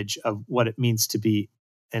bad image of what it means to be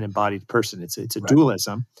an embodied person. It's a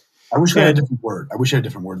dualism. I wish we had a different word. I wish I had a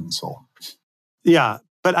different word than soul. Yeah.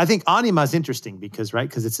 But I think anima is interesting because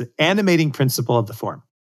it's an animating principle of the form.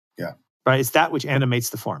 Yeah. Right? It's that which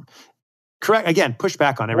animates the form. Correct. Again, push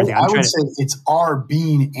back on everything. I would say it's our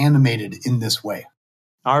being animated in this way.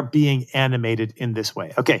 Our being animated in this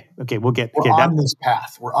way. Okay. We'll get. We're on this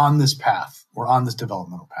path. We're on this path. We're on this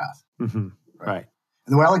developmental path. Mm-hmm. Right.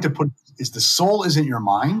 And the way I like to put it is the soul isn't your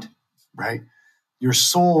mind, right? Your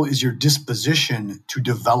soul is your disposition to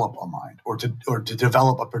develop a mind or to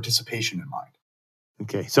develop a participation in mind.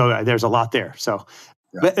 Okay. So there's a lot there. So,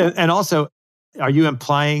 and also, are you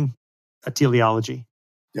implying a teleology?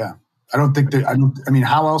 Yeah. I mean,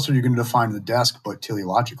 how else are you going to define the desk but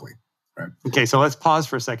teleologically, right? Okay, so let's pause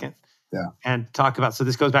for a second. Yeah. And talk about, so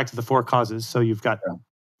this goes back to the four causes. So you've got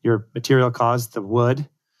your material cause, the wood.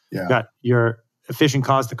 Yeah. You've got your efficient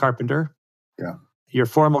cause, the carpenter. Yeah. Your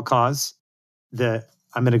formal cause, I'm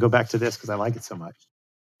going to go back to this because I like it so much.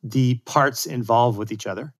 The parts involved with each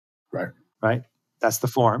other. Right? That's the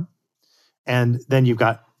form. And then you've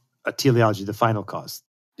got a teleology, the final cause.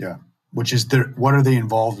 Yeah. Which is what are they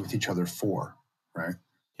involved with each other for, right?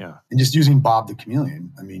 Yeah. And just using Bob the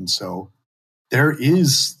Chameleon, I mean, so there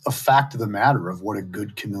is a fact of the matter of what a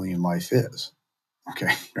good chameleon life is.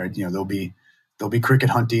 Okay, right? There'll be cricket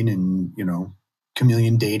hunting and,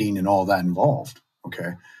 chameleon dating and all that involved.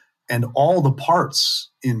 Okay. And all the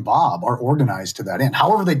parts in Bob are organized to that end.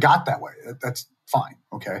 However they got that way, that's fine.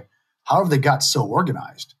 Okay. However they got so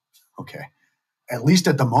organized. Okay. At least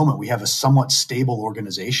at the moment, we have a somewhat stable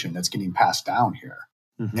organization that's getting passed down here.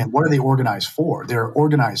 Mm-hmm. And what are they organized for? They're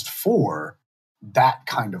organized for that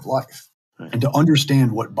kind of life. Right. And to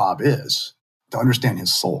understand what Bob is, to understand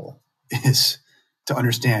his soul, is to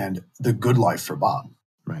understand the good life for Bob.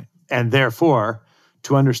 Right. And therefore,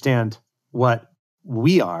 to understand what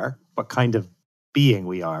we are, what kind of being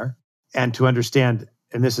we are, and to understand,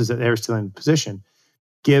 and this is an Aristotelian position,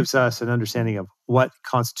 gives us an understanding of what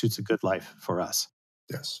constitutes a good life for us.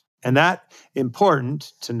 Yes. And that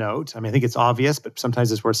important to note. I mean, I think it's obvious, but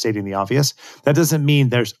sometimes it's worth stating the obvious. That doesn't mean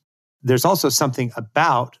there's also something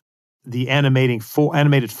about the animated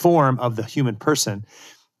form of the human person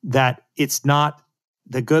that it's not,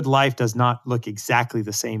 the good life does not look exactly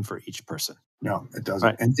the same for each person. No, it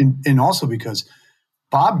doesn't. Right. And also because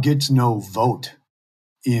Bob gets no vote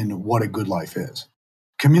in what a good life is.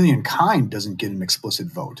 Chameleon kind doesn't get an explicit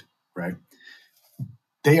vote, right?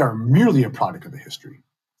 They are merely a product of the history,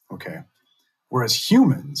 okay? Whereas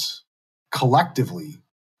humans, collectively,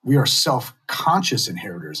 we are self-conscious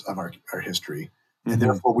inheritors of our history, and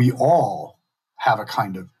therefore we all have a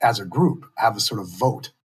kind of, as a group, have a sort of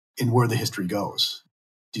vote in where the history goes.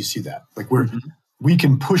 Do you see that? Like we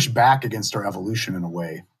can push back against our evolution in a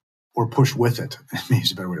way, or push with it, maybe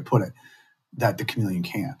it's a better way to put it, that the chameleon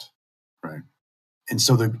can't, right? And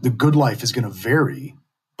so the good life is going to vary,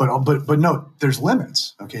 but no, there's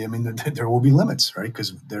limits. Okay, I mean there will be limits, right?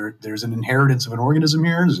 Because there's an inheritance of an organism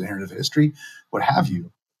here, there's an inheritance of history, what have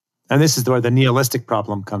you. And this is where the nihilistic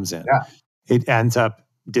problem comes in. Yeah, it ends up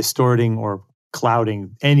distorting or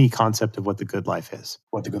clouding any concept of what the good life is.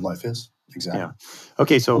 What the good life is, exactly. Yeah.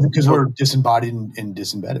 Okay, so because we're disembodied and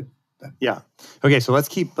disembedded. Then. Yeah. Okay, so let's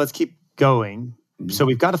keep going. Mm-hmm. So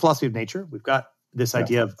we've got a philosophy of nature. We've got this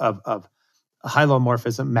idea of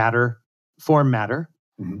hylomorphism, matter, form matter,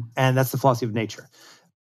 and that's the philosophy of nature.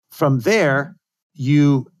 From there,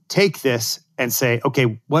 you take this and say,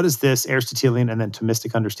 okay, what is this Aristotelian and then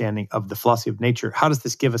Thomistic understanding of the philosophy of nature? How does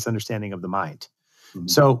this give us understanding of the mind? Mm-hmm.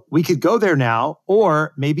 So we could go there now,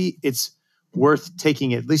 or maybe it's worth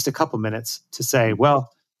taking at least a couple minutes to say,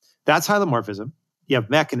 well, that's hylomorphism. You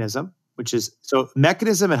have mechanism, so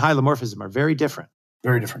mechanism and hylomorphism are very different.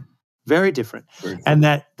 Very different. Very different. Very different. And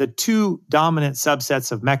that the two dominant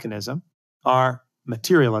subsets of mechanism are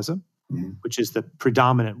materialism, which is the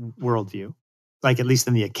predominant worldview, like at least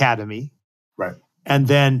in the academy. Right. And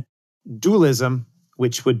then dualism,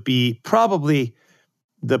 which would be probably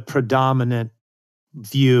the predominant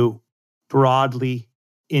view broadly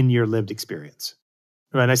in your lived experience.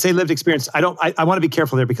 When I say lived experience, I want to be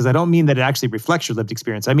careful there because I don't mean that it actually reflects your lived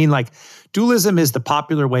experience. I mean, like, dualism is the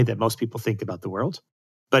popular way that most people think about the world,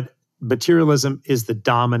 but materialism is the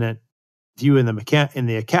dominant view in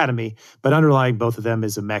the academy, but underlying both of them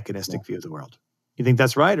is a mechanistic view of the world. You think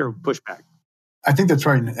that's right or pushback? I think that's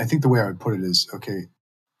right. And I think the way I would put it is, okay,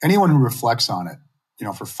 anyone who reflects on it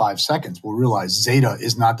for 5 seconds, we'll realize zeta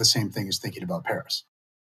is not the same thing as thinking about Paris.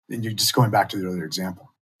 And you're just going back to the earlier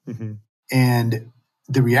example. Mm-hmm. And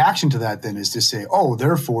the reaction to that then is to say, oh,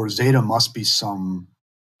 therefore zeta must be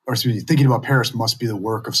thinking about Paris must be the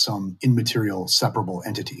work of some immaterial, separable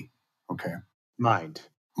entity. Okay. Mind,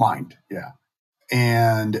 yeah.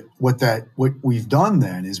 And what we've done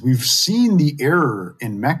then is we've seen the error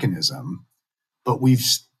in mechanism, but we've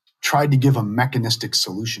tried to give a mechanistic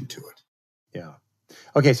solution to it. Yeah.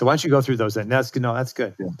 Okay, so why don't you go through those then? That's good. No, that's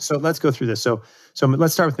good. Yeah. So let's go through this. So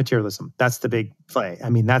let's start with materialism. That's the big play. I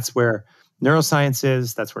mean, that's where neuroscience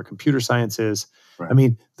is. That's where computer science is. Right. I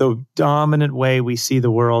mean, the dominant way we see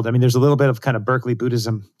the world. I mean, there's a little bit of kind of Berkeley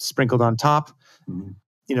Buddhism sprinkled on top. Mm-hmm.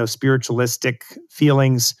 Spiritualistic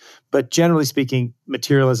feelings, but generally speaking,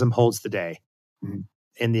 materialism holds the day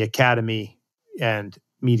in the academy and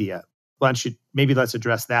media. Let's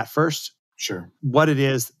address that first. Sure. What it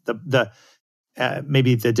is,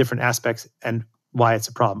 maybe the different aspects and why it's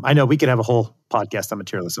a problem. I know we could have a whole podcast on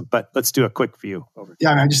materialism, but let's do a quick view over.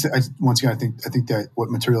 Yeah, I mean, once again, I think that what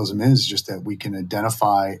materialism is just that we can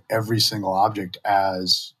identify every single object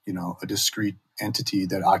as, a discrete entity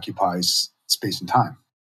that occupies space and time.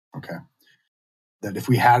 Okay. That if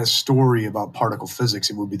we had a story about particle physics,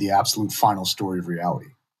 it would be the absolute final story of reality,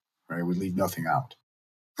 right? We'd leave nothing out.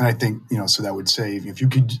 And I think, so that would say, if you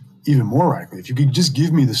could, even more radically, if you could just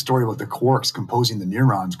give me the story about the quarks composing the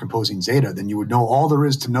neurons, composing zeta, then you would know all there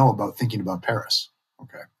is to know about thinking about Paris.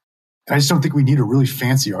 Okay. And I just don't think we need a really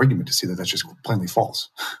fancy argument to say that that's just plainly false,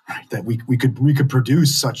 right? That we could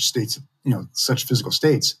produce such states, such physical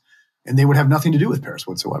states, and they would have nothing to do with Paris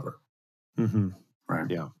whatsoever. Mm-hmm. Right.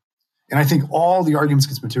 Yeah. And I think all the arguments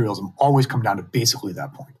against materialism always come down to basically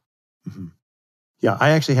that point. Mm-hmm. Yeah, I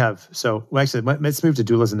actually have. Let's move to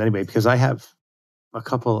dualism anyway, because I have two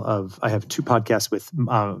podcasts with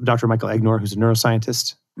Dr. Michael Egnor, who's a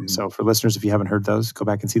neuroscientist. Mm-hmm. So for listeners, if you haven't heard those, go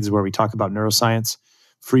back and see. This is where we talk about neuroscience,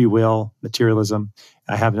 free will, materialism.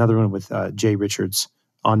 I have another one with Jay Richards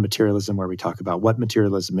on materialism, where we talk about what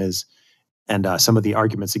materialism is and some of the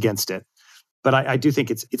arguments against it. But I do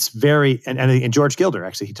think it's very, and George Gilder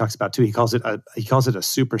actually, he talks about too. He calls it a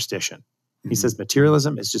superstition. Mm-hmm. He says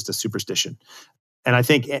materialism is just a superstition, and I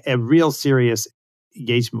think a real serious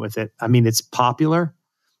engagement with it. I mean, it's popular,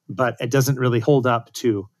 but it doesn't really hold up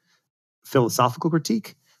to philosophical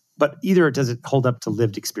critique. But either it doesn't hold up to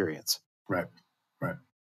lived experience. Right.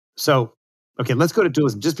 So, okay, let's go to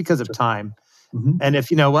dualism just because of time. Mm-hmm. And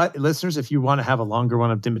if you know what, listeners, if you want to have a longer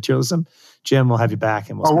one of materialism, Jim, we'll have you back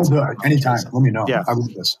and we'll do it anytime. Let me know. Yeah. I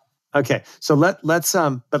love this. Okay. So let's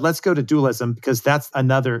go to dualism, because that's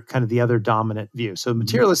another kind of the other dominant view. So the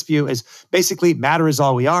materialist view is basically matter is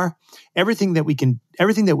all we are. Everything that we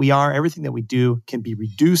are, everything that we do can be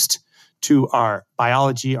reduced to our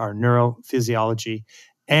biology, our neurophysiology.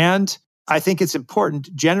 And I think it's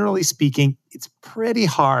important, generally speaking, it's pretty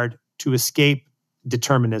hard to escape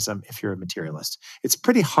determinism if you're a materialist. It's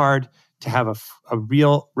pretty hard to have a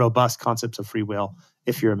real robust concept of free will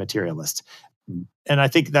if you're a materialist. And I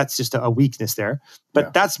think that's just a weakness there.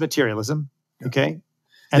 But that's materialism, okay?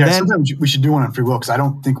 And then sometimes we should do one on free will, because I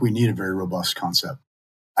don't think we need a very robust concept.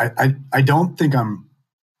 I don't think I'm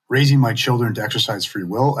raising my children to exercise free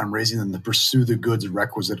will. I'm raising them to pursue the goods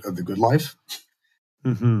requisite of the good life.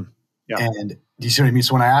 Mm-hmm. Yeah. And do you see what I mean?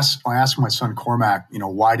 So when I ask my son Cormac,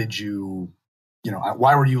 why did you,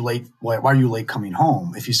 why were you late? Why are you late coming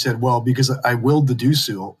home? If you said, well, because I willed to do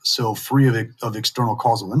so free of external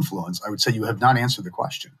causal influence, I would say you have not answered the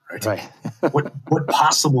question, right? Right. what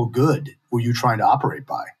possible good were you trying to operate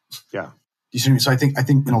by? Yeah. Do you see what I mean? So I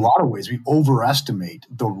think in a lot of ways we overestimate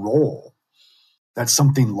the role that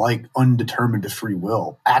something like undetermined free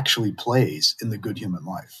will actually plays in the good human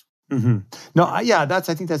life. Mm-hmm. No, I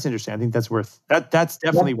think that's interesting. I think that's that's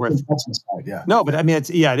definitely worth. That's an aside, yeah. No, but I mean, it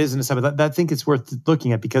is an aside. But I think it's worth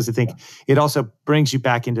looking at, because I think it also brings you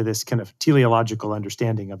back into this kind of teleological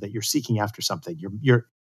understanding of that you're seeking after something.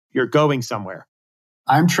 You're going somewhere.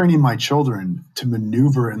 I'm training my children to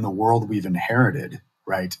maneuver in the world we've inherited,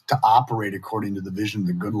 right? To operate according to the vision of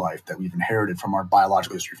the good life that we've inherited from our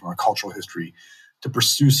biological history, from our cultural history, to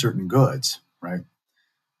pursue certain goods, right?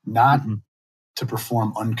 Not to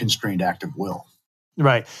perform unconstrained active will.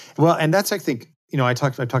 Right. Well, and that's, I think, I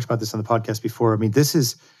talked about this on the podcast before. I mean,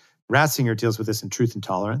 Ratzinger deals with this in Truth and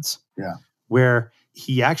Tolerance. Yeah. Where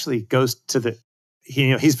he actually goes to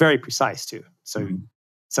he's very precise too. So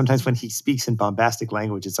sometimes when he speaks in bombastic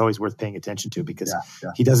language, it's always worth paying attention to, because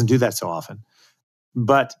he doesn't do that so often.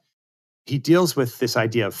 But he deals with this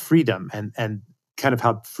idea of freedom and kind of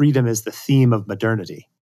how freedom is the theme of modernity.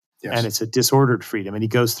 Yes. And it's a disordered freedom. And he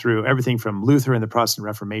goes through everything from Luther and the Protestant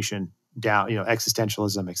Reformation down,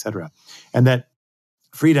 existentialism, et cetera. And that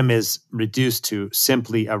freedom is reduced to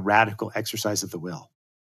simply a radical exercise of the will.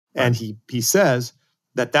 Right. And he says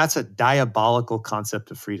that that's a diabolical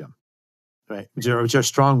concept of freedom, right? Which are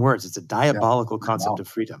strong words. It's a diabolical concept of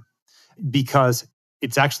freedom because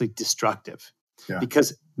it's actually destructive. Yeah.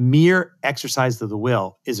 Because mere exercise of the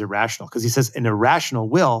will is irrational. Because he says an irrational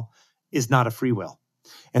will is not a free will.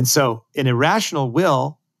 And so an irrational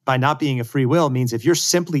will, by not being a free will, means if you're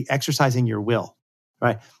simply exercising your will,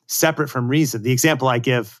 right, separate from reason. The example I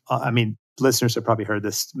give, listeners have probably heard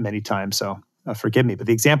this many times, so forgive me. But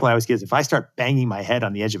the example I always give is if I start banging my head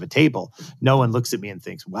on the edge of a table, no one looks at me and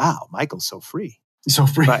thinks, wow, Michael's so free. He's so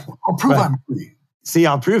free. Right. I'll prove I'm free. See,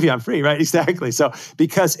 I'll prove you I'm free, right? Exactly. So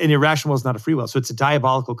because an irrational will is not a free will. So it's a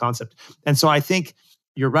diabolical concept. And so I think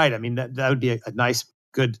you're right. I mean, that would be a nice,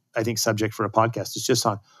 good, I think, subject for a podcast. It's just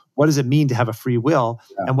on what does it mean to have a free will?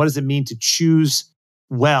 Yeah. And what does it mean to choose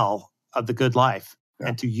well of the good life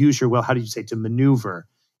and to use your will? How do you say to maneuver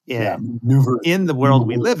in the world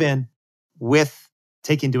we live in with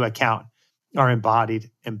taking into account our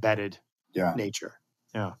embodied, embedded nature?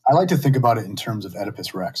 Yeah. I like to think about it in terms of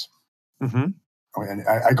Oedipus Rex. Mm-hmm. And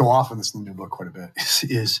I go off on this in the new book quite a bit,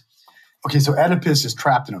 so Oedipus is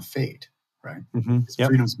trapped in a fate, right? Mm-hmm. His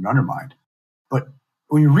freedom's been undermined. But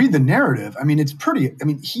when you read the narrative, it's pretty,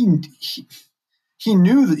 he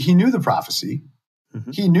knew the prophecy.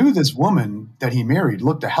 Mm-hmm. He knew this woman that he married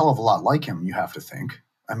looked a hell of a lot like him, you have to think.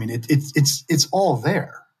 It's all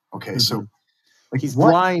there. Okay. Mm-hmm. So he's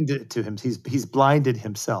blinded to him. He's blinded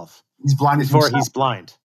himself. He's blinded before himself. He's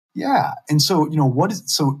blind. Yeah. And so,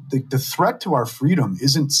 the threat to our freedom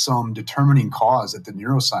isn't some determining cause that the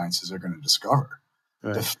neurosciences are going to discover.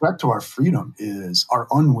 Right. The threat to our freedom is our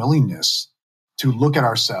unwillingness to look at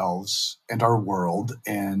ourselves and our world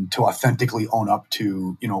and to authentically own up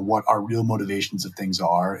to, what our real motivations of things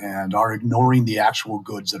are and are ignoring the actual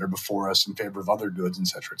goods that are before us in favor of other goods, et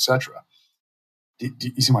cetera, et cetera. Do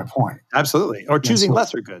you see my point? Absolutely. Or choosing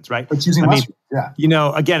lesser goods, right? Or choosing lesser,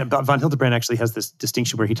 Again, von Hildebrand actually has this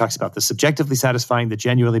distinction where he talks about the subjectively satisfying, the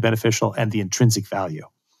genuinely beneficial, and the intrinsic value,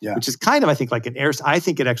 which is kind of, I think, like I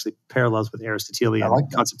think it actually parallels with Aristotelian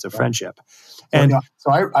concepts of friendship.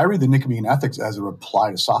 So I read the Nicomachean Ethics as a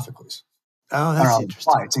reply to Sophocles. Oh, that's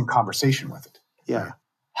interesting. It's in conversation with it. Yeah. Right?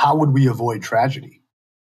 How would we avoid tragedy?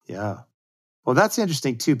 Yeah. Well, that's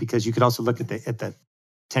interesting too, because you could also look at the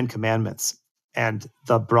 10 Commandments and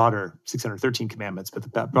the broader 613 commandments, but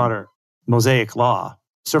the broader Mosaic law.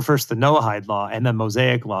 So first the Noahide law, and then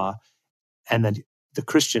Mosaic law, and then the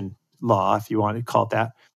Christian law, if you want to call it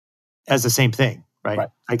that, as the same thing, right?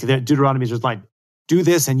 Like Deuteronomy is line, do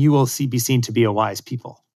this and you will be seen to be a wise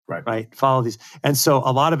people, right? Follow these. And so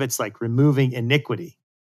a lot of it's like removing iniquity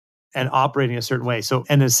and operating a certain way. So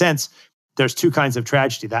in a sense, there's two kinds of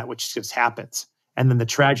tragedy, that which just happens, and then the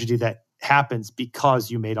tragedy that happens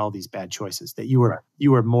because you made all these bad choices, that you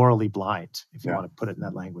were morally blind, if you want to put it in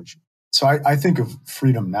that language. So I think of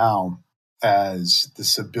freedom now as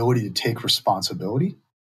this ability to take responsibility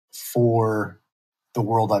for the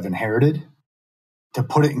world I've inherited, to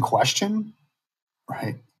put it in question,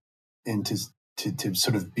 right? And to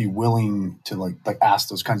sort of be willing to like ask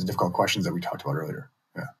those kinds of difficult questions that we talked about earlier.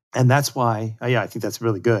 Yeah. And that's why, I think that's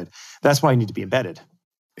really good. That's why you need to be embedded.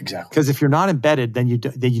 Exactly. Because if you're not embedded, then you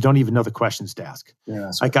don't even know the questions to ask.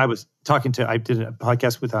 Yeah, like I was talking to, I did a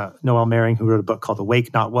podcast with Noel Mering, who wrote a book called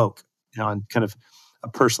Awake, Not Woke, on kind of a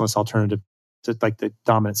personalist alternative to like the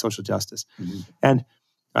dominant social justice. Mm-hmm. And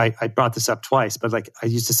I brought this up twice, but like I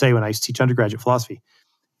used to say when I used to teach undergraduate philosophy,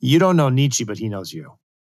 you don't know Nietzsche, but he knows you.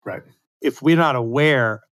 Right. If we're not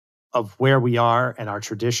aware of where we are and our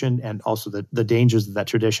tradition and also the dangers of that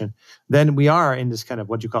tradition, then we are in this kind of,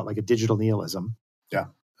 what you call it, like a digital nihilism. Yeah.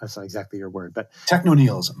 That's not exactly your word, but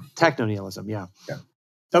techno-nihilism. Techno-nihilism, yeah.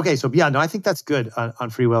 Okay, so I think that's good on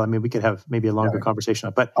free will. I mean, we could have maybe a longer conversation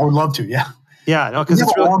on it, but I would love to, Yeah, no, because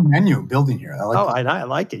it's a long menu building here. I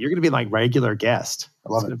like it. You're going to be like regular guest. I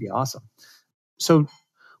love it. It's going to be awesome. So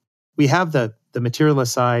we have the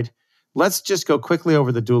materialist side. Let's just go quickly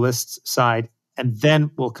over the dualist side, and then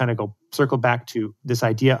we'll kind of circle back to this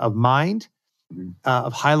idea of mind,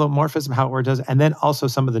 of hylomorphism, how it does, and then also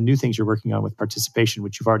some of the new things you're working on with participation,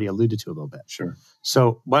 which you've already alluded to a little bit. Sure.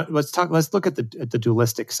 So let's look at the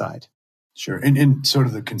dualistic side. Sure. And sort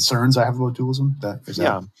of the concerns I have about dualism.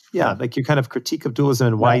 Like your kind of critique of dualism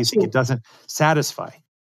and why you think it doesn't satisfy.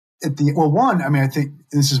 I think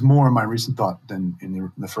this is more my recent thought than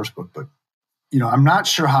in the first book, but I'm not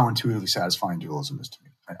sure how intuitively satisfying dualism is to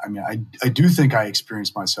me. I do think I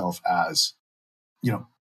experience myself as,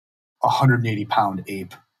 180-pound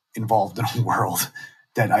ape involved in a world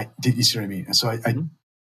that you see what I mean? And so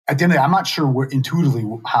I at the end of the day, I'm not sure intuitively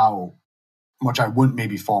how much I wouldn't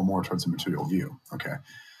maybe fall more towards the material view. Okay.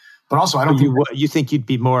 But also, I don't you think you'd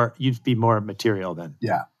be more material then.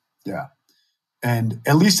 Yeah. Yeah. And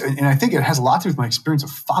at least, and I think it has a lot to do with my experience of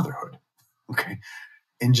fatherhood. Okay.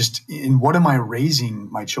 And just in what am I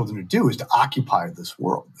raising my children to do is to occupy this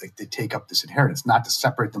world. Like they take up this inheritance, not to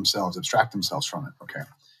separate themselves, abstract themselves from it. Okay.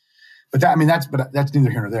 But that's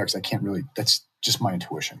neither here nor there because I can't really, that's just my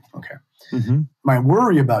intuition. Okay. Mm-hmm. My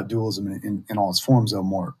worry about dualism in all its forms, though,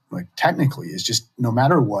 more like technically, is just no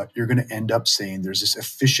matter what, you're going to end up saying there's this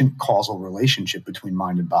efficient causal relationship between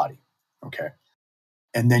mind and body. Okay.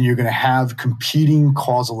 And then you're going to have competing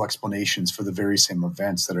causal explanations for the very same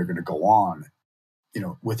events that are going to go on,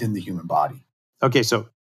 within the human body. Okay. So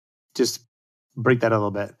just break that a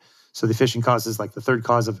little bit. So the efficient cause is like the third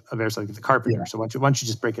cause of Aristotle, like the carpenter. Yeah. So why don't you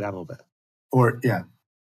just break it out a little bit?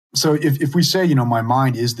 So if we say, my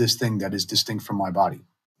mind is this thing that is distinct from my body,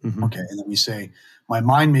 mm-hmm. Okay, and then we say, my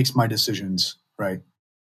mind makes my decisions, right,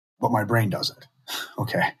 but my brain doesn't,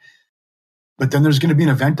 okay. But then there's going to be an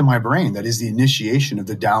event in my brain that is the initiation of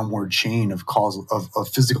the downward chain of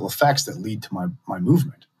physical effects that lead to my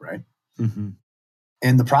movement, right? Mm-hmm.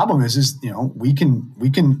 And the problem is we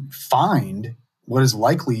can find what is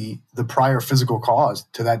likely the prior physical cause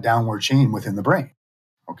to that downward chain within the brain,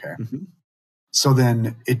 okay. Mm-hmm. So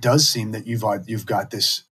then it does seem that you've got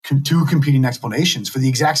this two competing explanations for the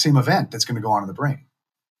exact same event that's going to go on in the brain,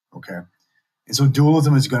 okay. And so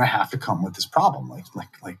dualism is going to have to come with this problem,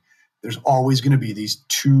 like there's always going to be these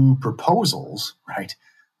two proposals, right?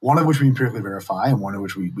 One of which we empirically verify, and one of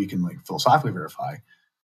which we can philosophically verify.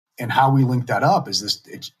 And how we link that up is this: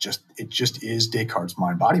 it just is Descartes'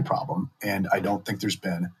 mind-body problem, and I don't think there's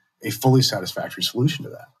been a fully satisfactory solution to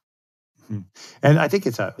that. Mm-hmm. And I think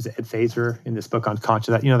was it Ed Feser in this book on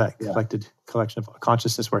conscious, that collection of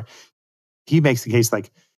consciousness, where he makes the case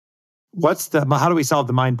how do we solve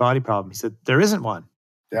the mind-body problem? He said there isn't one.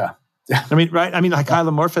 Yeah. I mean, right? I mean, like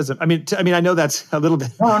hylomorphism. I know that's a little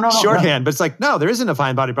bit shorthand, but it's like, no, there isn't a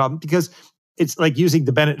mind-body problem because it's like using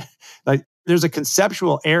the Bennett, like there's a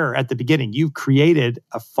conceptual error at the beginning. You've created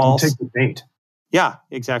a false... Don't take the bait. Yeah,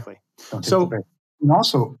 exactly. Don't take the bait. And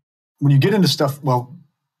also, when you get into stuff,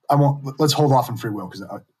 let's hold off on free will because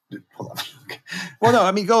hold on. Okay. Well, no,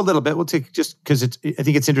 I mean, go a little bit. We'll take just because I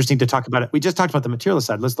think it's interesting to talk about it. We just talked about the materialist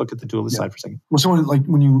side. Let's look at the dualist side for a second. Well, so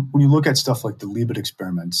when you look at stuff like the Liebet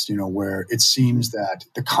experiments, where it seems that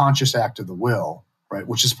the conscious act of the will, right,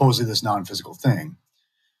 which is supposedly this non-physical thing,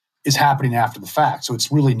 is happening after the fact. So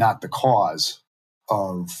it's really not the cause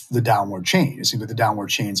of the downward chain. It seems that the downward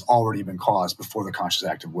chain's already been caused before the conscious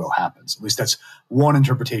act of will happens. At least that's one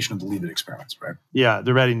interpretation of the Liebet experiments, right? Yeah,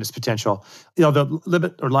 the readiness potential. The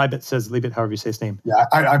Liebet says Liebet, however you say his name. Yeah,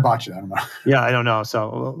 I botched it. I don't know. Yeah, I don't know.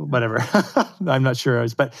 So whatever. I'm not sure.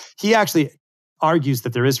 But he actually argues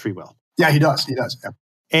that there is free will. Yeah, he does. Yeah.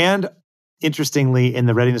 And interestingly, in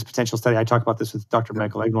the readiness potential study, I talk about this with Dr.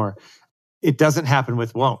 Michael Egnor, it doesn't happen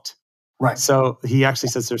with won't. Right. So he actually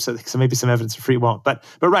says there's so maybe some evidence of free won't. But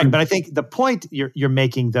right. But I think the point you're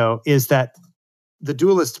making, though, is that the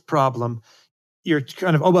dualist problem, you're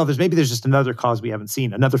kind of, there's just another cause we haven't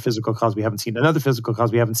seen, another physical cause we haven't seen, another physical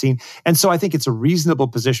cause we haven't seen. And so I think it's a reasonable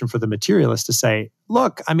position for the materialist to say,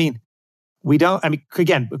 look, again,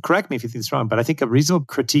 correct me if you think it's wrong, but I think a reasonable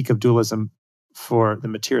critique of dualism for the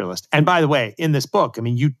materialist. And by the way, in this book,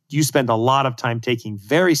 you spend a lot of time taking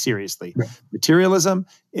very seriously materialism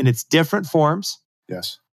in its different forms.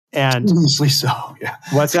 Yes. And tediously so. Yeah.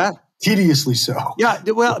 What's that? Tediously so. Yeah.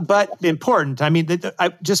 Well, but important.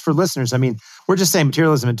 Just for listeners, we're just saying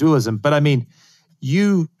materialism and dualism, but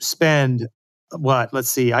you spend what? Let's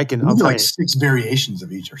see. I'll tell you. 6 variations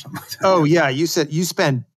of each or something like that. Oh yeah. You said you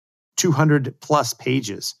spend 200 plus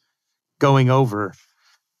pages going over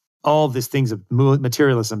all these things of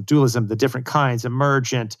materialism, dualism, the different kinds,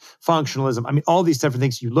 emergent, functionalism. All these different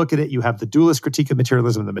things. You look at it, you have the dualist critique of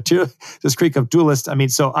materialism, the materialist critique of dualist.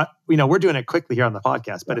 We're doing it quickly here on the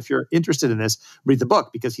podcast, but if you're interested in this, read the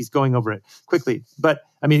book because he's going over it quickly. But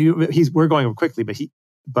we're going over quickly,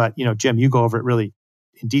 but Jim, you go over it really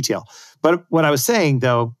in detail. But what I was saying,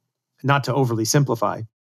 though, not to overly simplify,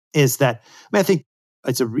 is that I think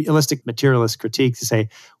it's a realistic materialist critique to say,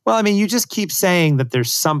 you just keep saying that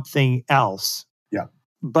there's something else. Yeah.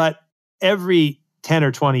 But every 10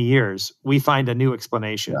 or 20 years, we find a new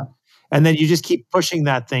explanation. Yeah. And then you just keep pushing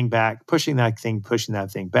that thing back, pushing that thing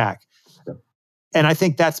back. Yeah. And I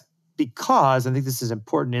think that's because, I think this is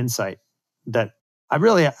important insight that I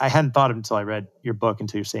hadn't thought of until I read your book,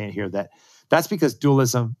 until you're saying it here, that's because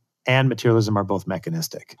dualism and materialism are both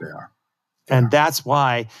mechanistic. They are. And that's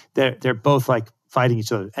why they're both like fighting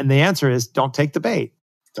each other. And the answer is don't take the bait.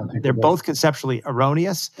 They're both conceptually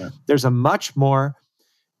erroneous. Yeah. There's a much more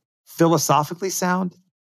philosophically sound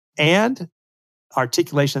and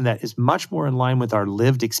articulation that is much more in line with our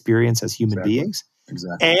lived experience as human beings.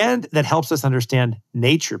 Exactly. And that helps us understand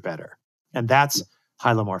nature better. And that's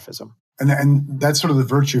hylomorphism. And that's sort of the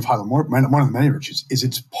virtue of hylomorphism. One of the many virtues is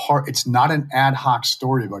it's not an ad hoc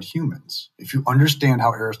story about humans. If you understand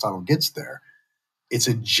how Aristotle gets there, it's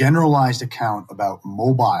a generalized account about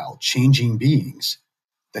mobile, changing beings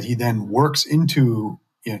that he then works into,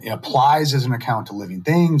 applies as an account to living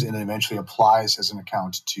things, and then eventually applies as an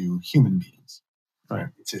account to human beings. Right.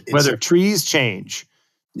 Whether trees change,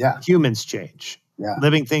 humans change,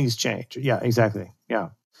 living things change. Yeah, exactly.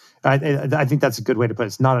 Yeah. I think that's a good way to put it.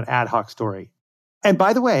 It's not an ad hoc story. And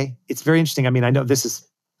by the way, it's very interesting. I mean, I know this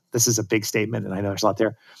is a big statement, and I know there's a lot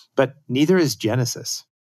there, but neither is Genesis.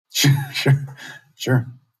 Sure.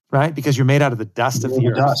 Right? Because you're made out of the dust of the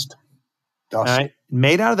earth. Dust. Right?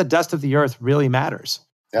 Made out of the dust of the earth really matters.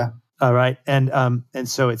 Yeah. All right. And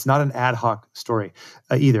so it's not an ad hoc story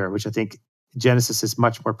either, which I think Genesis is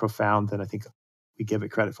much more profound than I think we give it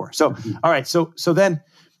credit for. So, all right. So then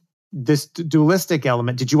this dualistic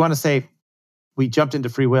element, did you want to say, we jumped into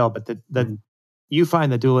free will, but you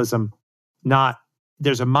find the dualism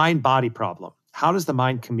there's a mind-body problem. How does the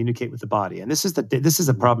mind communicate with the body? And this is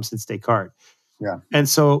a problem since Descartes. Yeah. And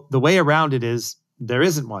so the way around it is there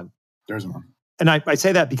isn't one. There isn't one. And I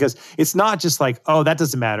say that because it's not just like, oh, that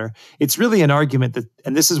doesn't matter. It's really an argument that,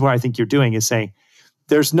 and this is what I think you're doing, is saying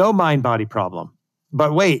there's no mind-body problem.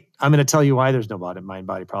 But wait, I'm going to tell you why there's no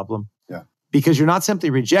mind-body problem. Yeah. Because you're not simply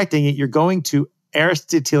rejecting it. You're going to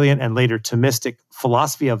Aristotelian and later Thomistic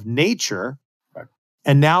philosophy of nature. Right.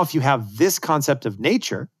 And now if you have this concept of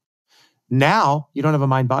nature, now you don't have a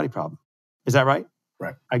mind-body problem. Is that right?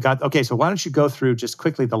 Right. Okay, so why don't you go through just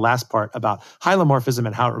quickly the last part about hylomorphism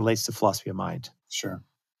and how it relates to philosophy of mind? Sure.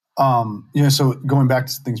 So going back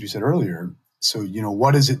to things we said earlier, so,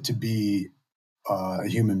 what is it to be a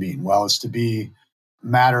human being? Well, it's to be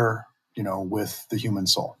matter, with the human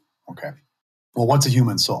soul. Okay. Well, what's a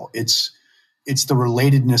human soul? It's the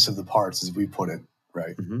relatedness of the parts, as we put it,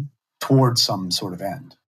 right, towards some sort of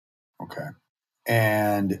end. Okay.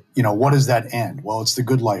 And, what is that end? Well, it's the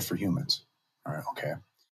good life for humans. All right. Okay.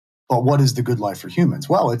 But what is the good life for humans?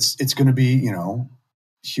 Well, it's going to be,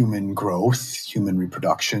 human growth, human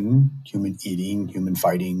reproduction, human eating, human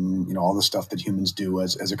fighting, all the stuff that humans do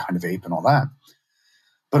as a kind of ape and all that.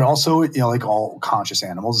 But also, like all conscious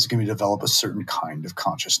animals, it's going to develop a certain kind of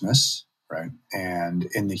consciousness, right? And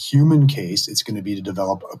in the human case, it's going to be to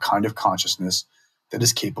develop a kind of consciousness that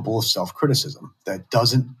is capable of self-criticism, that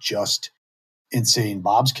doesn't just, in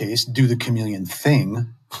Bob's case, do the chameleon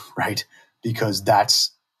thing, right? Because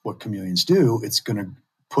that's what chameleons do. It's going to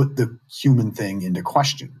put the human thing into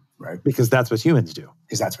question, right? Because that's what humans do.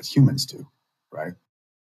 Because that's what humans do, right?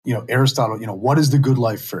 Aristotle, what is the good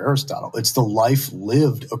life for Aristotle? It's the life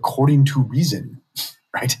lived according to reason,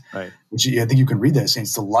 right? Right. Which I think you can read that as saying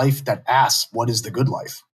it's the life that asks, what is the good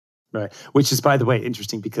life? Right. Which is, by the way,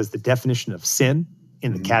 interesting because the definition of sin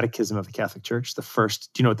in the Catechism of the Catholic Church, do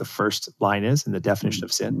you know what the first line is in the definition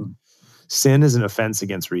of sin? Sin is an offense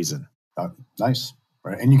against reason. Nice.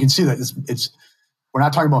 Right. And you can see that we're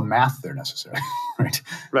not talking about math there necessarily, right?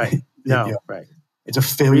 Right. No, right. It's a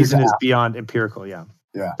failure. Reason is beyond empirical. Yeah.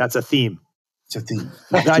 Yeah. That's a theme. It's a theme.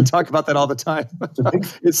 I talk about that all the time.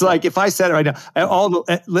 It's like if I said it right now, all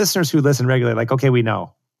the listeners who listen regularly, like, okay, we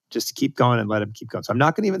know. Just keep going and let them keep going. So I'm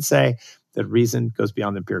not going to even say that reason goes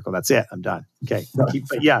beyond the empirical. That's it. I'm done. Okay.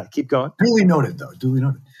 Keep going. Duly noted, though. Duly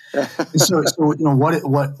noted. So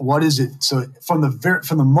what is it? So from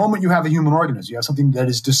the moment you have a human organism, you have something that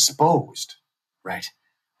is disposed, right?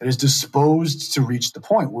 That is disposed to reach the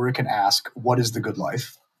point where it can ask, "What is the good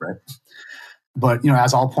life?" Right? But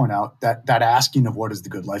as I'll point out, that asking of what is the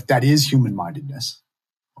good life, that is human-mindedness.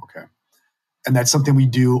 Okay, and that's something we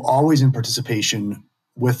do always in participation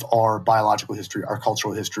with our biological history, our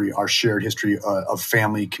cultural history, our shared history of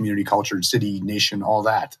family, community, culture, city, nation, all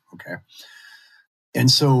that. Okay.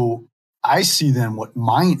 And so I see then what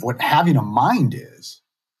having a mind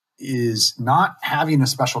is not having a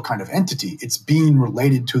special kind of entity. It's being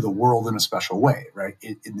related to the world in a special way, right?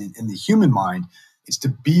 In the human mind, it's to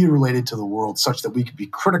be related to the world such that we can be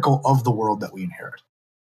critical of the world that we inherit.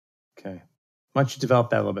 Okay. Why don't you develop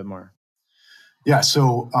that a little bit more? Yeah.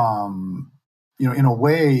 So, in a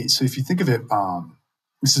way, so if you think of it,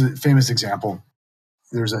 this is a famous example.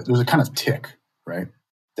 There's a kind of tick, right?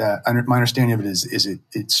 That my understanding of it is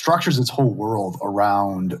it structures its whole world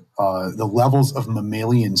around the levels of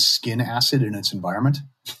mammalian skin acid in its environment.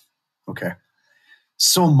 Okay.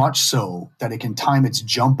 So much so that it can time its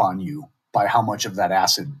jump on you by how much of that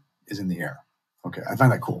acid is in the air. Okay, I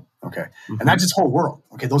find that cool. Okay, Mm-hmm. and that's its whole world.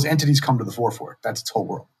 Okay, those entities come to the fore for it. That's its whole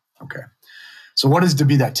world. Okay, so what is to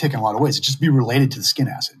be that tick in a lot of ways? It's just be related to the skin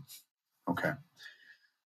acid. Okay,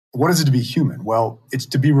 what is it to be human? Well, it's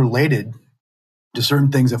to be related to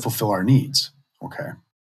certain things that fulfill our needs. Okay,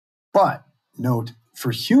 but note,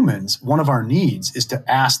 for humans, one of our needs is to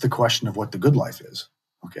ask the question of what the good life is.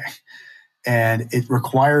 Okay, and it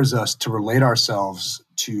requires us to relate ourselves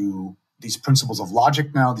to these principles of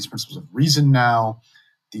logic now, these principles of reason now,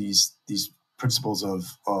 these principles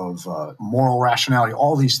of moral rationality,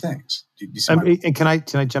 all these things. Do you see and can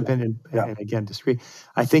I jump in and again disagree?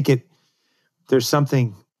 I think there's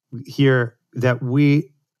something here that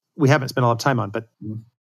we haven't spent a lot of time on, but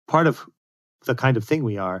part of the kind of thing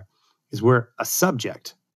we are is we're a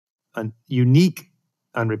subject, a unique,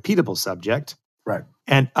 unrepeatable subject. Right.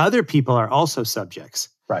 And other people are also subjects.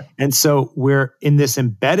 Right. And so we're in this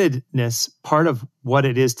embeddedness. Part of what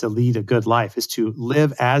it is to lead a good life is to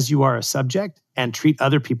live as you are a subject and treat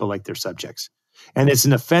other people like they're subjects. And it's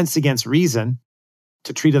an offense against reason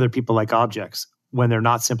to treat other people like objects when they're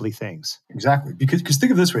not simply things. Exactly. Because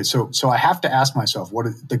think of it this way. So I have to ask myself, what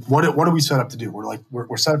are we set up to do?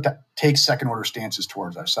 We're set up to take second order stances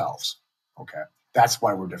towards ourselves. Okay. That's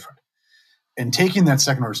why we're different. And taking that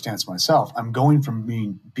second order stance myself, I'm going from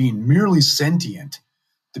being merely sentient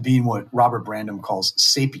to being what Robert Brandom calls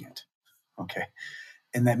sapient. Okay.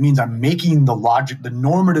 And that means I'm making the logic, the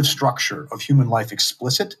normative structure of human life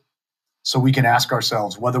explicit so we can ask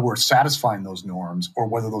ourselves whether we're satisfying those norms or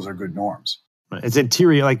whether those are good norms. It's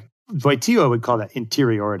interior, like Wojtyła would call that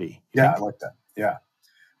interiority. Yeah, I like that. Yeah.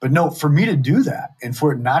 But no, for me to do that and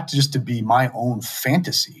for it not just to be my own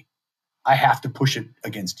fantasy, I have to push it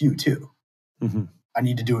against you too. Mm-hmm. I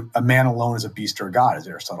need to do it. A man alone is a beast or a god, as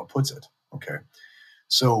Aristotle puts it. Okay.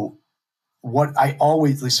 So I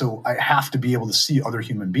have to be able to see other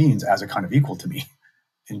human beings as a kind of equal to me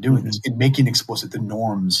in doing this, in making explicit the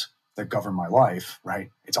norms that govern my life, right?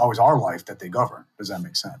 It's always our life that they govern. Does that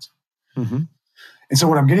make sense? Mm-hmm. And so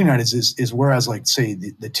what I'm getting at is whereas, like, say,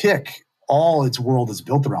 the tick, all its world is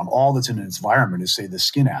built around, all that's in its environment is, say, the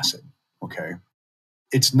skin acid, okay?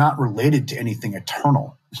 It's not related to anything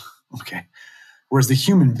eternal, okay? Whereas the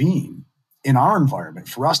human being, in our environment,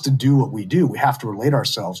 for us to do what we do, we have to relate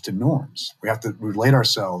ourselves to norms. We have to relate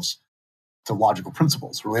ourselves to logical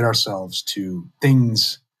principles, relate ourselves to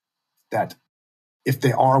things that, if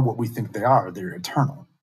they are what we think they are, they're eternal.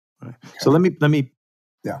 Right. Okay. So let me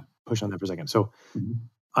push on that for a second. So mm-hmm.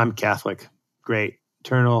 I'm Catholic, great,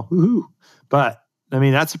 eternal, woohoo. But I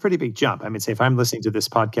mean, that's a pretty big jump. I mean, say if I'm listening to this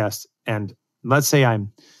podcast and let's say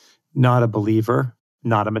I'm not a believer,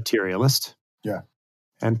 not a materialist. Yeah.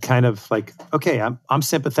 And kind of like, okay, I'm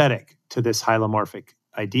sympathetic to this hylomorphic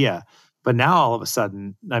idea, but now all of a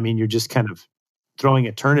sudden, I mean, you're just kind of throwing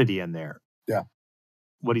eternity in there. Yeah.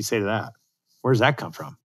 What do you say to that? Where does that come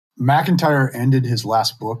from? MacIntyre ended his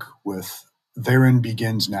last book with, "Therein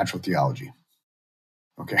begins natural theology."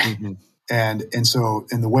 Okay. Mm-hmm. And so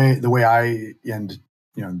in the way I end,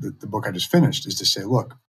 the book I just finished is to say,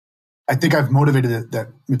 look, I think I've motivated that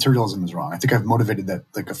materialism is wrong. I think I've motivated that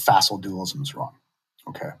like a facile dualism is wrong.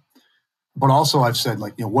 Okay. But also I've said,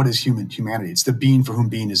 like, what is humanity? It's the being for whom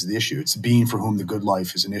being is the issue. It's the being for whom the good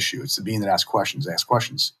life is an issue. It's the being that asks questions. And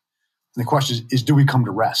the question is, do we come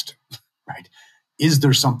to rest? Right? Is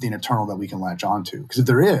there something eternal that we can latch onto? Because if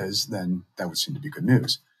there is, then that would seem to be good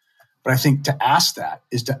news. But I think to ask that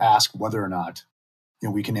is to ask whether or not,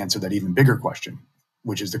 we can answer that even bigger question,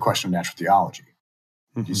 which is the question of natural theology.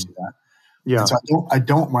 Mm-hmm. Do you see that? Yeah. And so I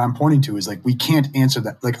don't, what I'm pointing to is, like, we can't answer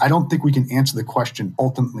that. Like, I don't think we can answer the question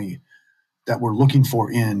ultimately that we're looking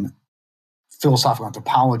for in philosophical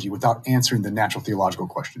anthropology without answering the natural theological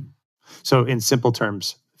question. So in simple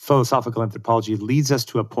terms, philosophical anthropology leads us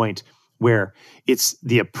to a point where it's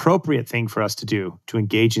the appropriate thing for us to do to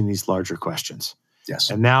engage in these larger questions. Yes.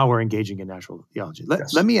 And now we're engaging in natural theology.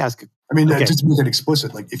 Let me ask. I mean, just to make it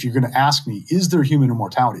explicit, like, if you're going to ask me, is there human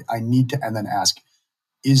immortality? I need to, and then ask,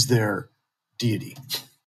 is there deity?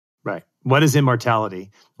 Right. What is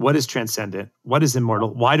immortality? What is transcendent? What is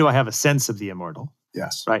immortal? Why do I have a sense of the immortal?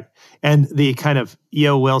 Yes. Right. And the kind of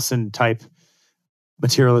E.O. Wilson type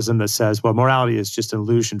materialism that says, well, morality is just an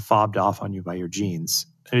illusion fobbed off on you by your genes.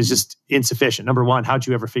 And it's just insufficient. Number one, how'd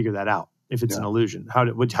you ever figure that out? If it's an illusion, how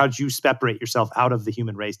did you separate yourself out of the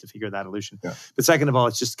human race to figure that illusion? Yeah. But second of all,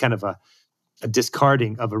 it's just kind of a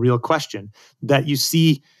discarding of a real question that you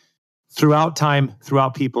see throughout time,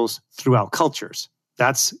 throughout peoples, throughout cultures.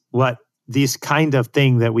 That's what these kind of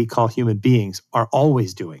thing that we call human beings are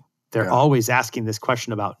always doing. They're always asking this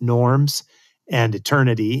question about norms and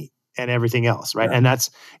eternity and everything else, right? Yeah.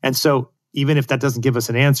 And so even if that doesn't give us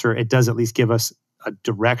an answer, it does at least give us a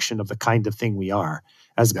direction of the kind of thing we are,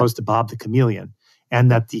 as opposed to Bob the Chameleon. And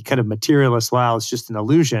that the kind of materialist, wow, is just an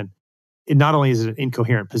illusion. It not only is it an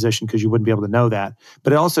incoherent position because you wouldn't be able to know that,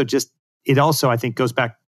 but it also, I think, goes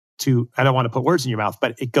back to, I don't want to put words in your mouth,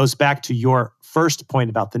 but it goes back to your first point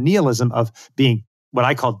about the nihilism of being what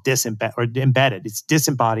I call embedded. It's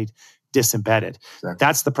disembodied, disembedded. Exactly.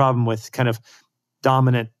 That's the problem with kind of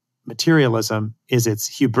dominant materialism, is it's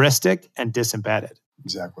hubristic and disembedded.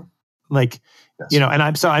 Exactly. Like, Yes.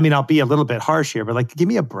 And I'll be a little bit harsh here, but like, give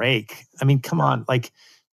me a break. I mean, come on. Like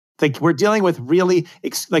we're dealing with really,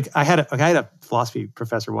 I had a philosophy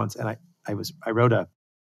professor once, and I wrote a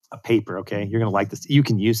paper. Okay. You're going to like this. You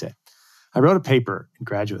can use it. I wrote a paper in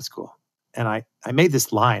graduate school, and I made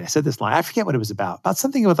this line. I said this line. I forget what it was about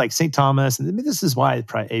something with like St. Thomas. And this is why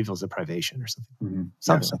evil is a privation or something. Mm-hmm.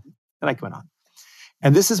 Something like that. And I went on.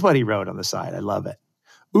 And this is what he wrote on the side. I love it.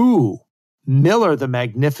 Ooh, Miller the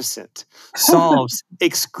Magnificent solves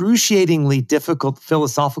excruciatingly difficult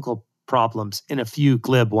philosophical problems in a few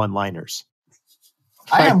glib one-liners.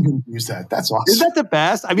 I am going to use that. That's awesome. Isn't that the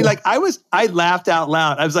best? I mean, I laughed out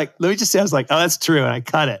loud. I was like, let me just say, I was like, oh, that's true. And I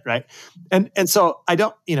cut it, right? And so I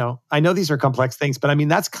don't, I know these are complex things, but I mean,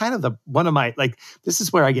 that's kind of one of my, this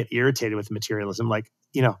is where I get irritated with materialism.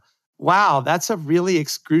 Wow, that's a really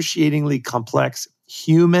excruciatingly complex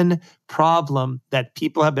human problem that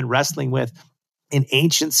people have been wrestling with in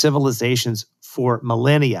ancient civilizations for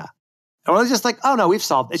millennia. And we're just like, oh no, we've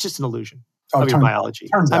solved it. It's just an illusion of your biology.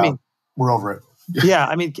 Turns out we're over it. Yeah,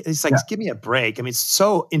 I mean, it's like, give me a break. I mean, it's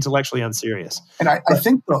so intellectually unserious. And I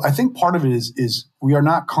think part of it is we are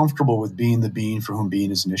not comfortable with being the being for whom being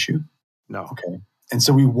is an issue. No. Okay. And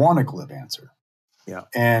so we want a glib answer. Yeah.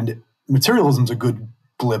 And materialism is a good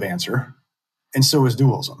glib answer. And so is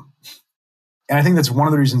dualism. And I think that's one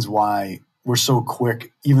of the reasons why we're so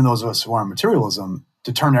quick, even those of us who are in materialism,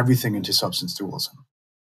 to turn everything into substance dualism.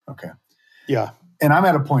 Okay. Yeah. And I'm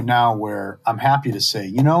at a point now where I'm happy to say,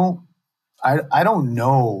 I don't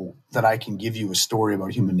know that I can give you a story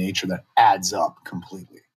about human nature that adds up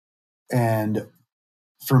completely. And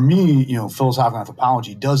for me, philosophical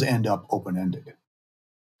anthropology does end up open-ended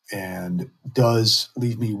and does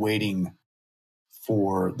leave me waiting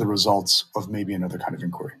for the results of maybe another kind of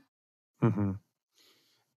inquiry. Mm-hmm.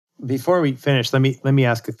 Before we finish, let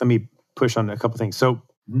me push on a couple things. So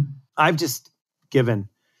I've just given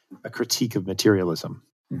a critique of materialism,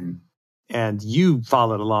 and you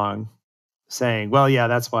followed along saying, well, yeah,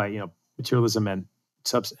 that's why, materialism and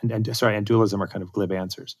dualism are kind of glib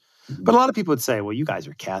answers. Mm-hmm. But a lot of people would say, well, you guys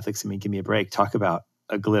are Catholics. I mean, give me a break. Talk about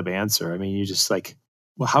a glib answer. I mean, you just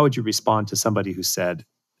well, how would you respond to somebody who said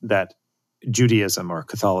that Judaism or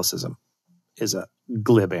Catholicism is a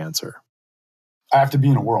glib answer? I have to be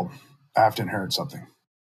in a world. I have to inherit something.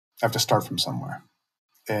 I have to start from somewhere.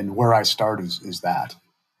 And where I start is that,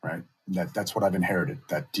 right? That's what I've inherited.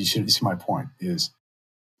 Do you see my point?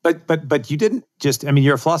 But you didn't just,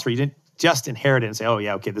 you're a philosopher. You didn't just inherit it and say, oh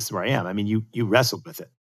yeah, okay, this is where I am. I mean, you wrestled with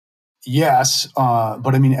it. Yes.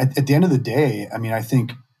 But at the end of the day, I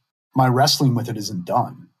think my wrestling with it isn't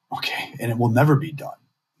done. Okay. And it will never be done.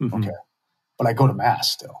 Mm-hmm. Okay. But I go to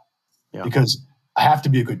mass still because I have to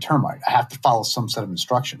be a good termite. I have to follow some set of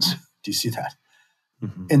instructions. Do you see that?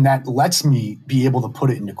 Mm-hmm. And that lets me be able to put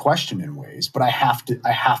it into question in ways, but I have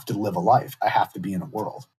to live a life. I have to be in a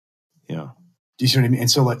world. Yeah. Do you see what I mean?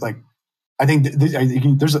 And so I think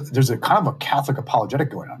there's a kind of a Catholic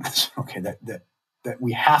apologetic going on in this. Okay. That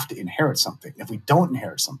we have to inherit something. If we don't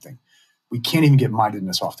inherit something, we can't even get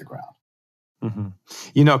mindedness off the ground.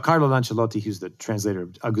 Mm-hmm. Carlo Lancelotti, who's the translator of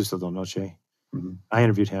Augusto Del Noce, I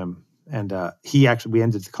interviewed him, and we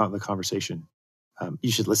ended the conversation.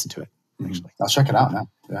 You should listen to it. Actually, I'll check it out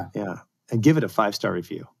now. Yeah, and give it a 5-star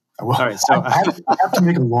review. I will. All right, so I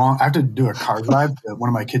have to do a car drive to one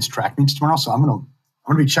of my kids' track meets tomorrow, so I'm gonna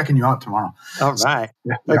be checking you out tomorrow. All right.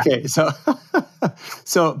 Yeah. Okay. So,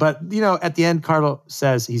 but at the end, Carlo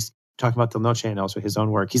says, he's talking about Del Noce and also his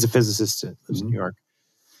own work. He's a physicist that lives in New York.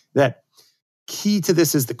 That key to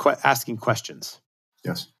this is asking questions.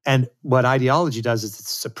 Yes. And what ideology does is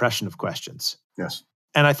it's suppression of questions. Yes.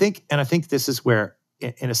 And I think this is where,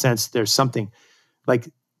 in a sense, there's something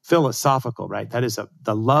like philosophical, right? That is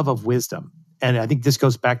the love of wisdom. And I think this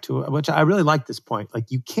goes back to, which I really like this point, like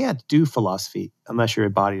you can't do philosophy unless you're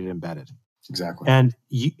embodied and embedded. Exactly. And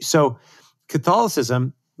so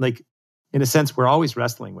Catholicism, like in a sense, we're always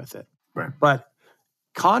wrestling with it. Right. But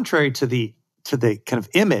contrary to the kind of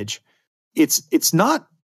image, it's not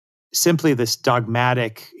simply this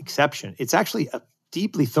dogmatic exception. It's actually a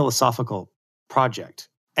deeply philosophical project.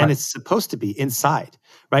 And it's supposed to be inside,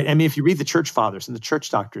 right? I mean, if you read the church fathers and the church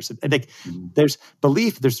doctors, and like there's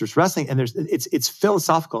belief, there's wrestling, and it's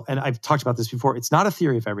philosophical. And I've talked about this before. It's not a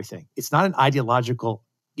theory of everything. It's not an ideological,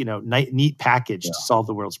 neat package to solve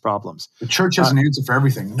the world's problems. The church has an answer for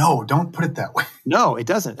everything. No, don't put it that way. No, it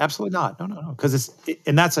doesn't. Absolutely not. No. Because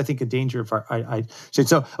and that's, I think, a danger of our.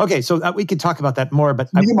 So we could talk about that more. But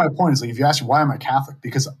my point is, like, if you ask me why am I Catholic,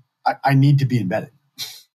 because I need to be embedded.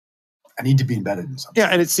 I need to be embedded in something. Yeah,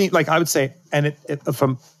 and it seems like I would say, and it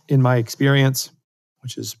from in my experience,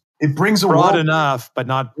 which is it brings broad enough, but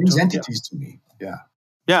not brings entities to me. Yeah.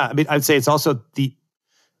 Yeah, I mean, I'd say it's also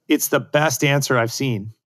it's the best answer I've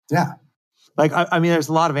seen. Yeah. Like, I mean, there's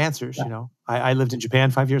a lot of answers, I lived in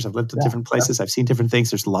Japan 5 years. I've lived in different places. I've seen different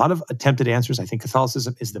things. There's a lot of attempted answers. I think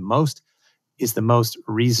Catholicism is the most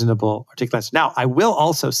reasonable articulation. Now, I will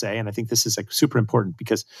also say, and I think this is like super important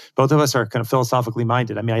because both of us are kind of philosophically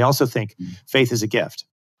minded. I mean, I also think faith is a gift.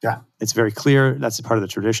 Yeah. It's very clear. That's a part of the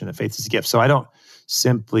tradition that faith is a gift. So I don't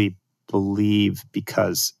simply believe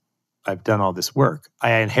because I've done all this work.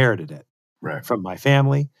 I inherited it from my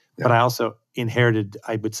family, but I also inherited,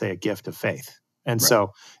 I would say, a gift of faith. And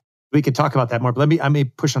so we could talk about that more, but I may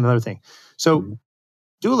push on another thing. So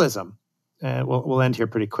dualism, we'll end here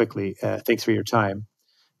pretty quickly. Thanks for your time.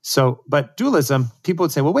 So, but dualism, people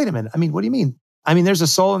would say, well, wait a minute. I mean, what do you mean? I mean, there's a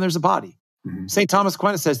soul and there's a body. St. Thomas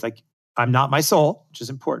Aquinas says, like, I'm not my soul, which is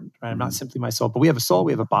important, right? I'm not simply my soul, but we have a soul,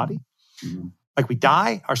 we have a body. Like, we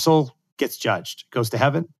die, our soul gets judged, goes to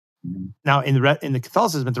heaven. Now, in the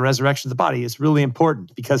Catholicism, the resurrection of the body is really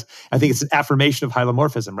important because I think it's an affirmation of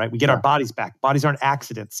hylomorphism, right? We get our bodies back. Bodies aren't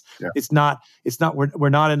accidents. Yeah. It's not. We're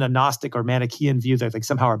not in a Gnostic or Manichaean view that like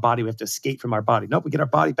somehow our body, we have to escape from our body. Nope, we get our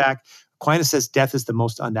body back. Aquinas says death is the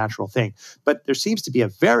most unnatural thing. But there seems to be a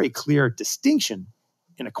very clear distinction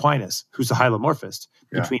in Aquinas, who's a hylomorphist,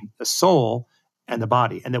 between the soul and the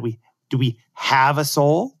body. And that do we have a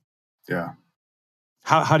soul? Yeah.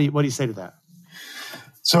 What do you say to that?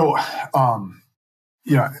 So, I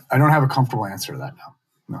don't have a comfortable answer to that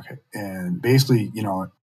now. Okay. And basically,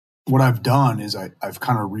 what I've done is I've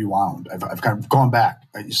kind of rewound. I've kind of gone back.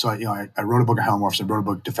 I wrote a book on Hylomorphism. I wrote a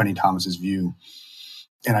book defending Thomas's view.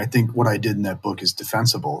 And I think what I did in that book is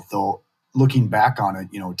defensible, though looking back on it,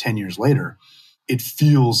 10 years later, it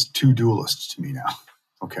feels too dualist to me now.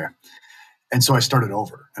 Okay. And so I started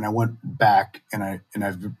over and I went back and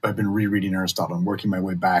I've been rereading Aristotle and working my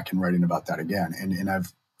way back and writing about that again. And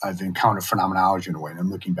I've encountered phenomenology in a way and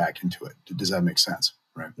I'm looking back into it. Does that make sense?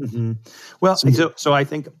 Right. Mm-hmm. Well, so I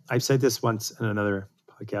think I've said this once in another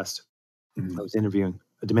podcast. I was interviewing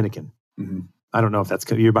a Dominican. I don't know if that's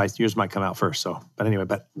yours might come out first.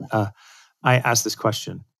 But I asked this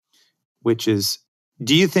question, which is,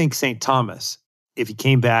 do you think St. Thomas, if he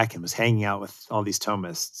came back and was hanging out with all these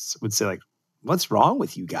Thomists, would say like, what's wrong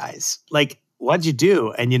with you guys? Like, what'd you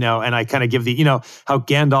do? And, and I kind of give how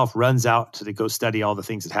Gandalf runs out to go study all the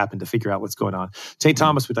things that happened to figure out what's going on. St.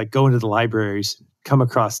 Thomas would like go into the libraries, come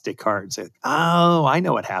across Descartes and say, oh, I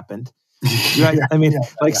know what happened. Right?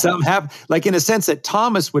 Something happened. Like in a sense that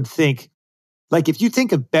Thomas would think, like if you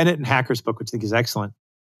think of Bennett and Hacker's book, which I think is excellent,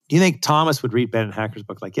 do you think Thomas would read Bennett and Hacker's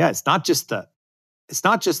book? Like, yeah, it's not just the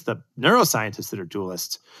neuroscientists that are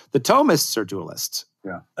dualists. The Thomists are dualists.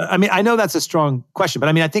 Yeah. I mean, I know that's a strong question, but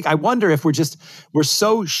I wonder if we're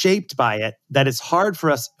so shaped by it that it's hard for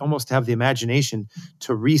us almost to have the imagination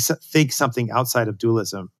to rethink something outside of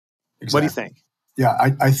dualism. Exactly. What do you think? Yeah,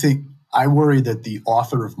 I worry that the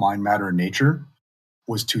author of Mind, Matter, and Nature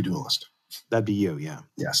was too dualist. That'd be you, yeah.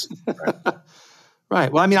 Yes. Right.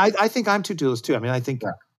 Right. Well, I mean, I think I'm too dualist too. I mean, I think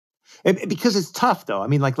because it's tough though. I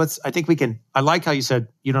mean, like I like how you said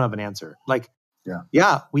you don't have an answer. Like,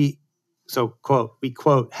 we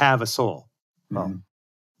quote, have a soul.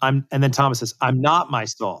 And then Thomas says, I'm not my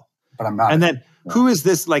soul. But I'm not. And then who is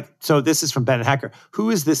this this is from Bennett Hacker. Who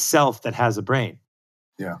is this self that has a brain?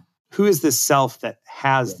 Yeah. Who is this self that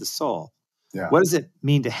has the soul? Yeah. What does it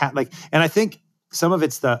mean to have and I think some of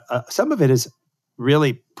it is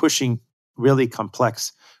really pushing really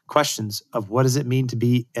complex questions of what does it mean to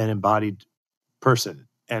be an embodied person?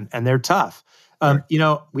 And they're tough.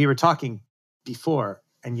 We were talking before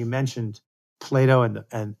and you mentioned Plato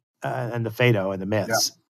and the Phaedo and the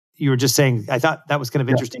myths. You were just saying, I thought that was kind of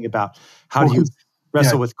interesting about how do you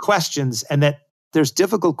wrestle with questions and that there's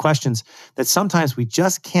difficult questions that sometimes we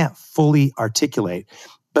just can't fully articulate.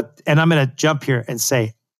 And I'm going to jump here and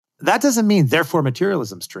say, that doesn't mean therefore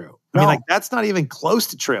materialism's true. I mean, that's not even close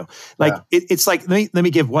to true. It's like, let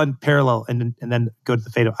me give one parallel and then go to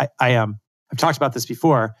the Phaedo. I've talked about this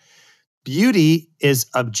before. Beauty is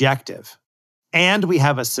objective and we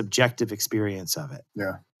have a subjective experience of it.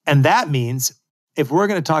 Yeah. And that means if we're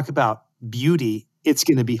going to talk about beauty, it's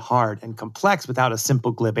going to be hard and complex without a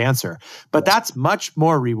simple, glib answer. But that's much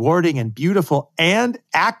more rewarding and beautiful and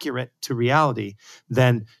accurate to reality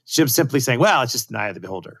than just simply saying, well, it's just an eye of the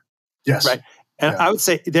beholder. Yes. Right. And I would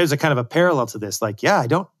say there's a kind of a parallel to this. Like, I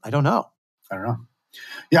don't know. I don't know.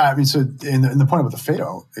 Yeah, I mean, so in the point about the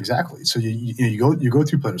Phaedo, exactly. So you go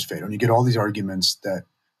through Plato's Phaedo and you get all these arguments that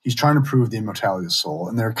he's trying to prove the immortality of the soul,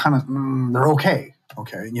 and they're kind of they're okay,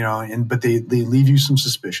 but they leave you some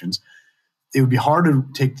suspicions. It would be hard to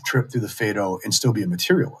take the trip through the Phaedo and still be a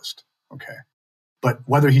materialist, okay? But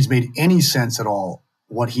whether he's made any sense at all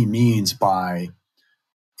what he means by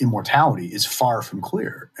immortality is far from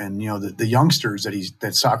clear. And the youngsters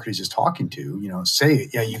that Socrates is talking to, say,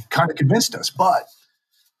 yeah, you kind of convinced us, but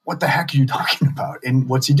what the heck are you talking about? And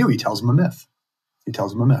what's he do? He tells them a myth. And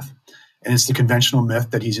it's the conventional myth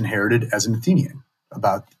that he's inherited as an Athenian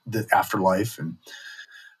about the afterlife and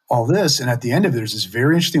all this. And at the end of it, there's this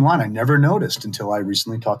very interesting line I never noticed until I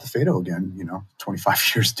recently taught the Phaedo again,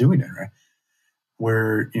 25 years doing it, right?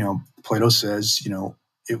 Where, Plato says,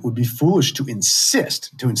 it would be foolish to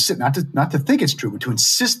insist, not to think it's true, but to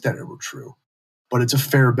insist that it were true. But it's a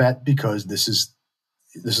fair bet because this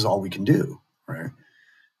is all we can do, right?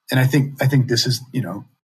 And I think this is,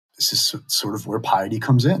 this is sort of where piety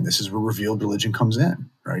comes in. This is where revealed religion comes in,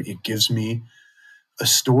 right? It gives me a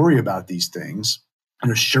story about these things,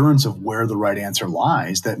 an assurance of where the right answer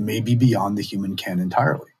lies that may be beyond the human ken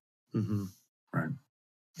entirely. Mm-hmm. Right.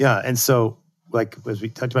 Yeah. And so, like, as we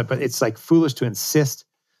talked about, but it's like foolish to insist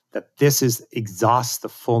that this exhausts the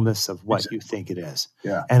fullness of what you think it is.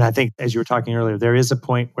 Yeah. And I think, as you were talking earlier, there is a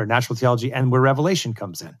point where natural theology and where revelation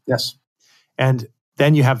comes in. Yes. And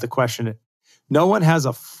then you have the question, no one has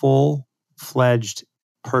a full-fledged,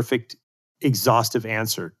 perfect, exhaustive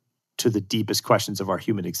answer to the deepest questions of our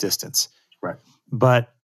human existence. Right.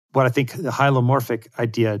 But what I think the hylomorphic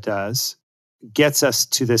idea does gets us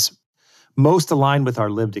to this most aligned with our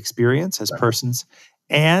lived experience as persons,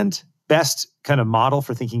 and best kind of model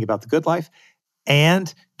for thinking about the good life,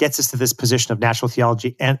 and gets us to this position of natural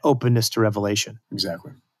theology and openness to revelation.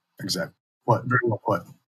 Exactly. What? Very well put.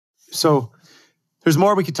 So there's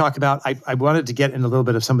more we could talk about. I wanted to get in a little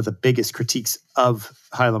bit of some of the biggest critiques of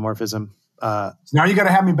hylomorphism. Now you got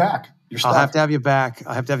to have me back. I'll have to have you back. It's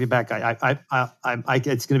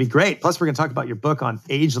going to be great. Plus, we're going to talk about your book on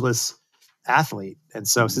ageless athlete. And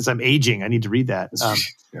so, since I'm aging, I need to read that.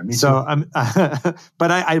 Yeah, me too.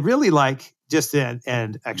 But I really like just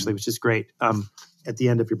and actually, which is great. At the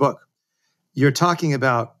end of your book, you're talking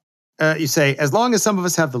about. You say, as long as some of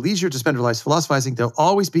us have the leisure to spend our lives philosophizing, there'll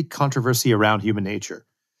always be controversy around human nature.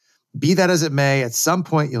 Be that as it may, at some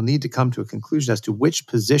point you'll need to come to a conclusion as to which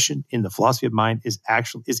position in the philosophy of mind is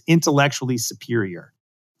intellectually superior.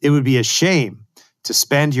 It would be a shame to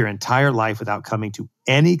spend your entire life without coming to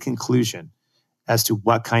any conclusion as to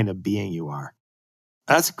what kind of being you are.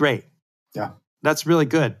 That's great. Yeah. That's really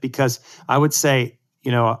good, because I would say,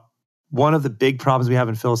 one of the big problems we have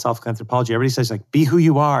in philosophical anthropology, everybody says, like, be who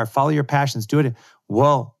you are, follow your passions, do it.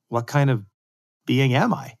 Well, what kind of being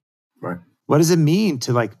am I? Right. What does it mean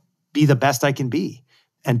to, like, be the best I can be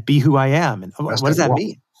and be who I am? And what does that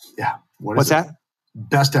mean? Yeah. What's that?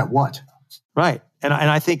 Best at what? Right. And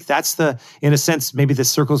I think that's in a sense, maybe this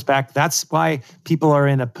circles back. That's why people are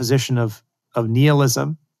in a position of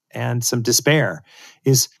nihilism and some despair,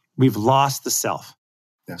 is we've lost the self.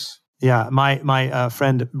 Yes. Yeah, my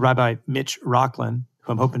friend, Rabbi Mitch Rocklin,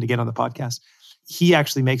 who I'm hoping to get on the podcast, he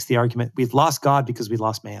actually makes the argument, we've lost God because we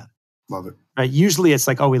lost man. Love it. Right? Usually it's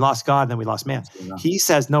like, we lost God and then we lost man. Yeah. He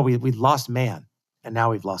says, no, we lost man and now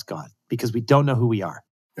we've lost God because we don't know who we are.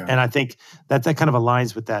 Yeah. And I think that kind of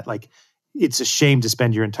aligns with that. Like, it's a shame to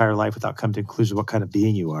spend your entire life without coming to a conclusion of what kind of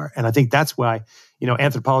being you are. And I think that's why,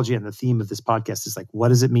 anthropology and the theme of this podcast is like, what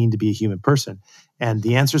does it mean to be a human person? And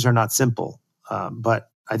the answers are not simple, but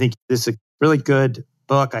I think this is a really good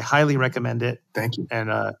book. I highly recommend it. Thank you.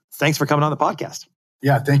 And thanks for coming on the podcast.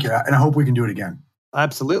 Yeah, thank you. And I hope we can do it again.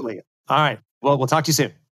 Absolutely. All right. Well, we'll talk to you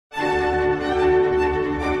soon.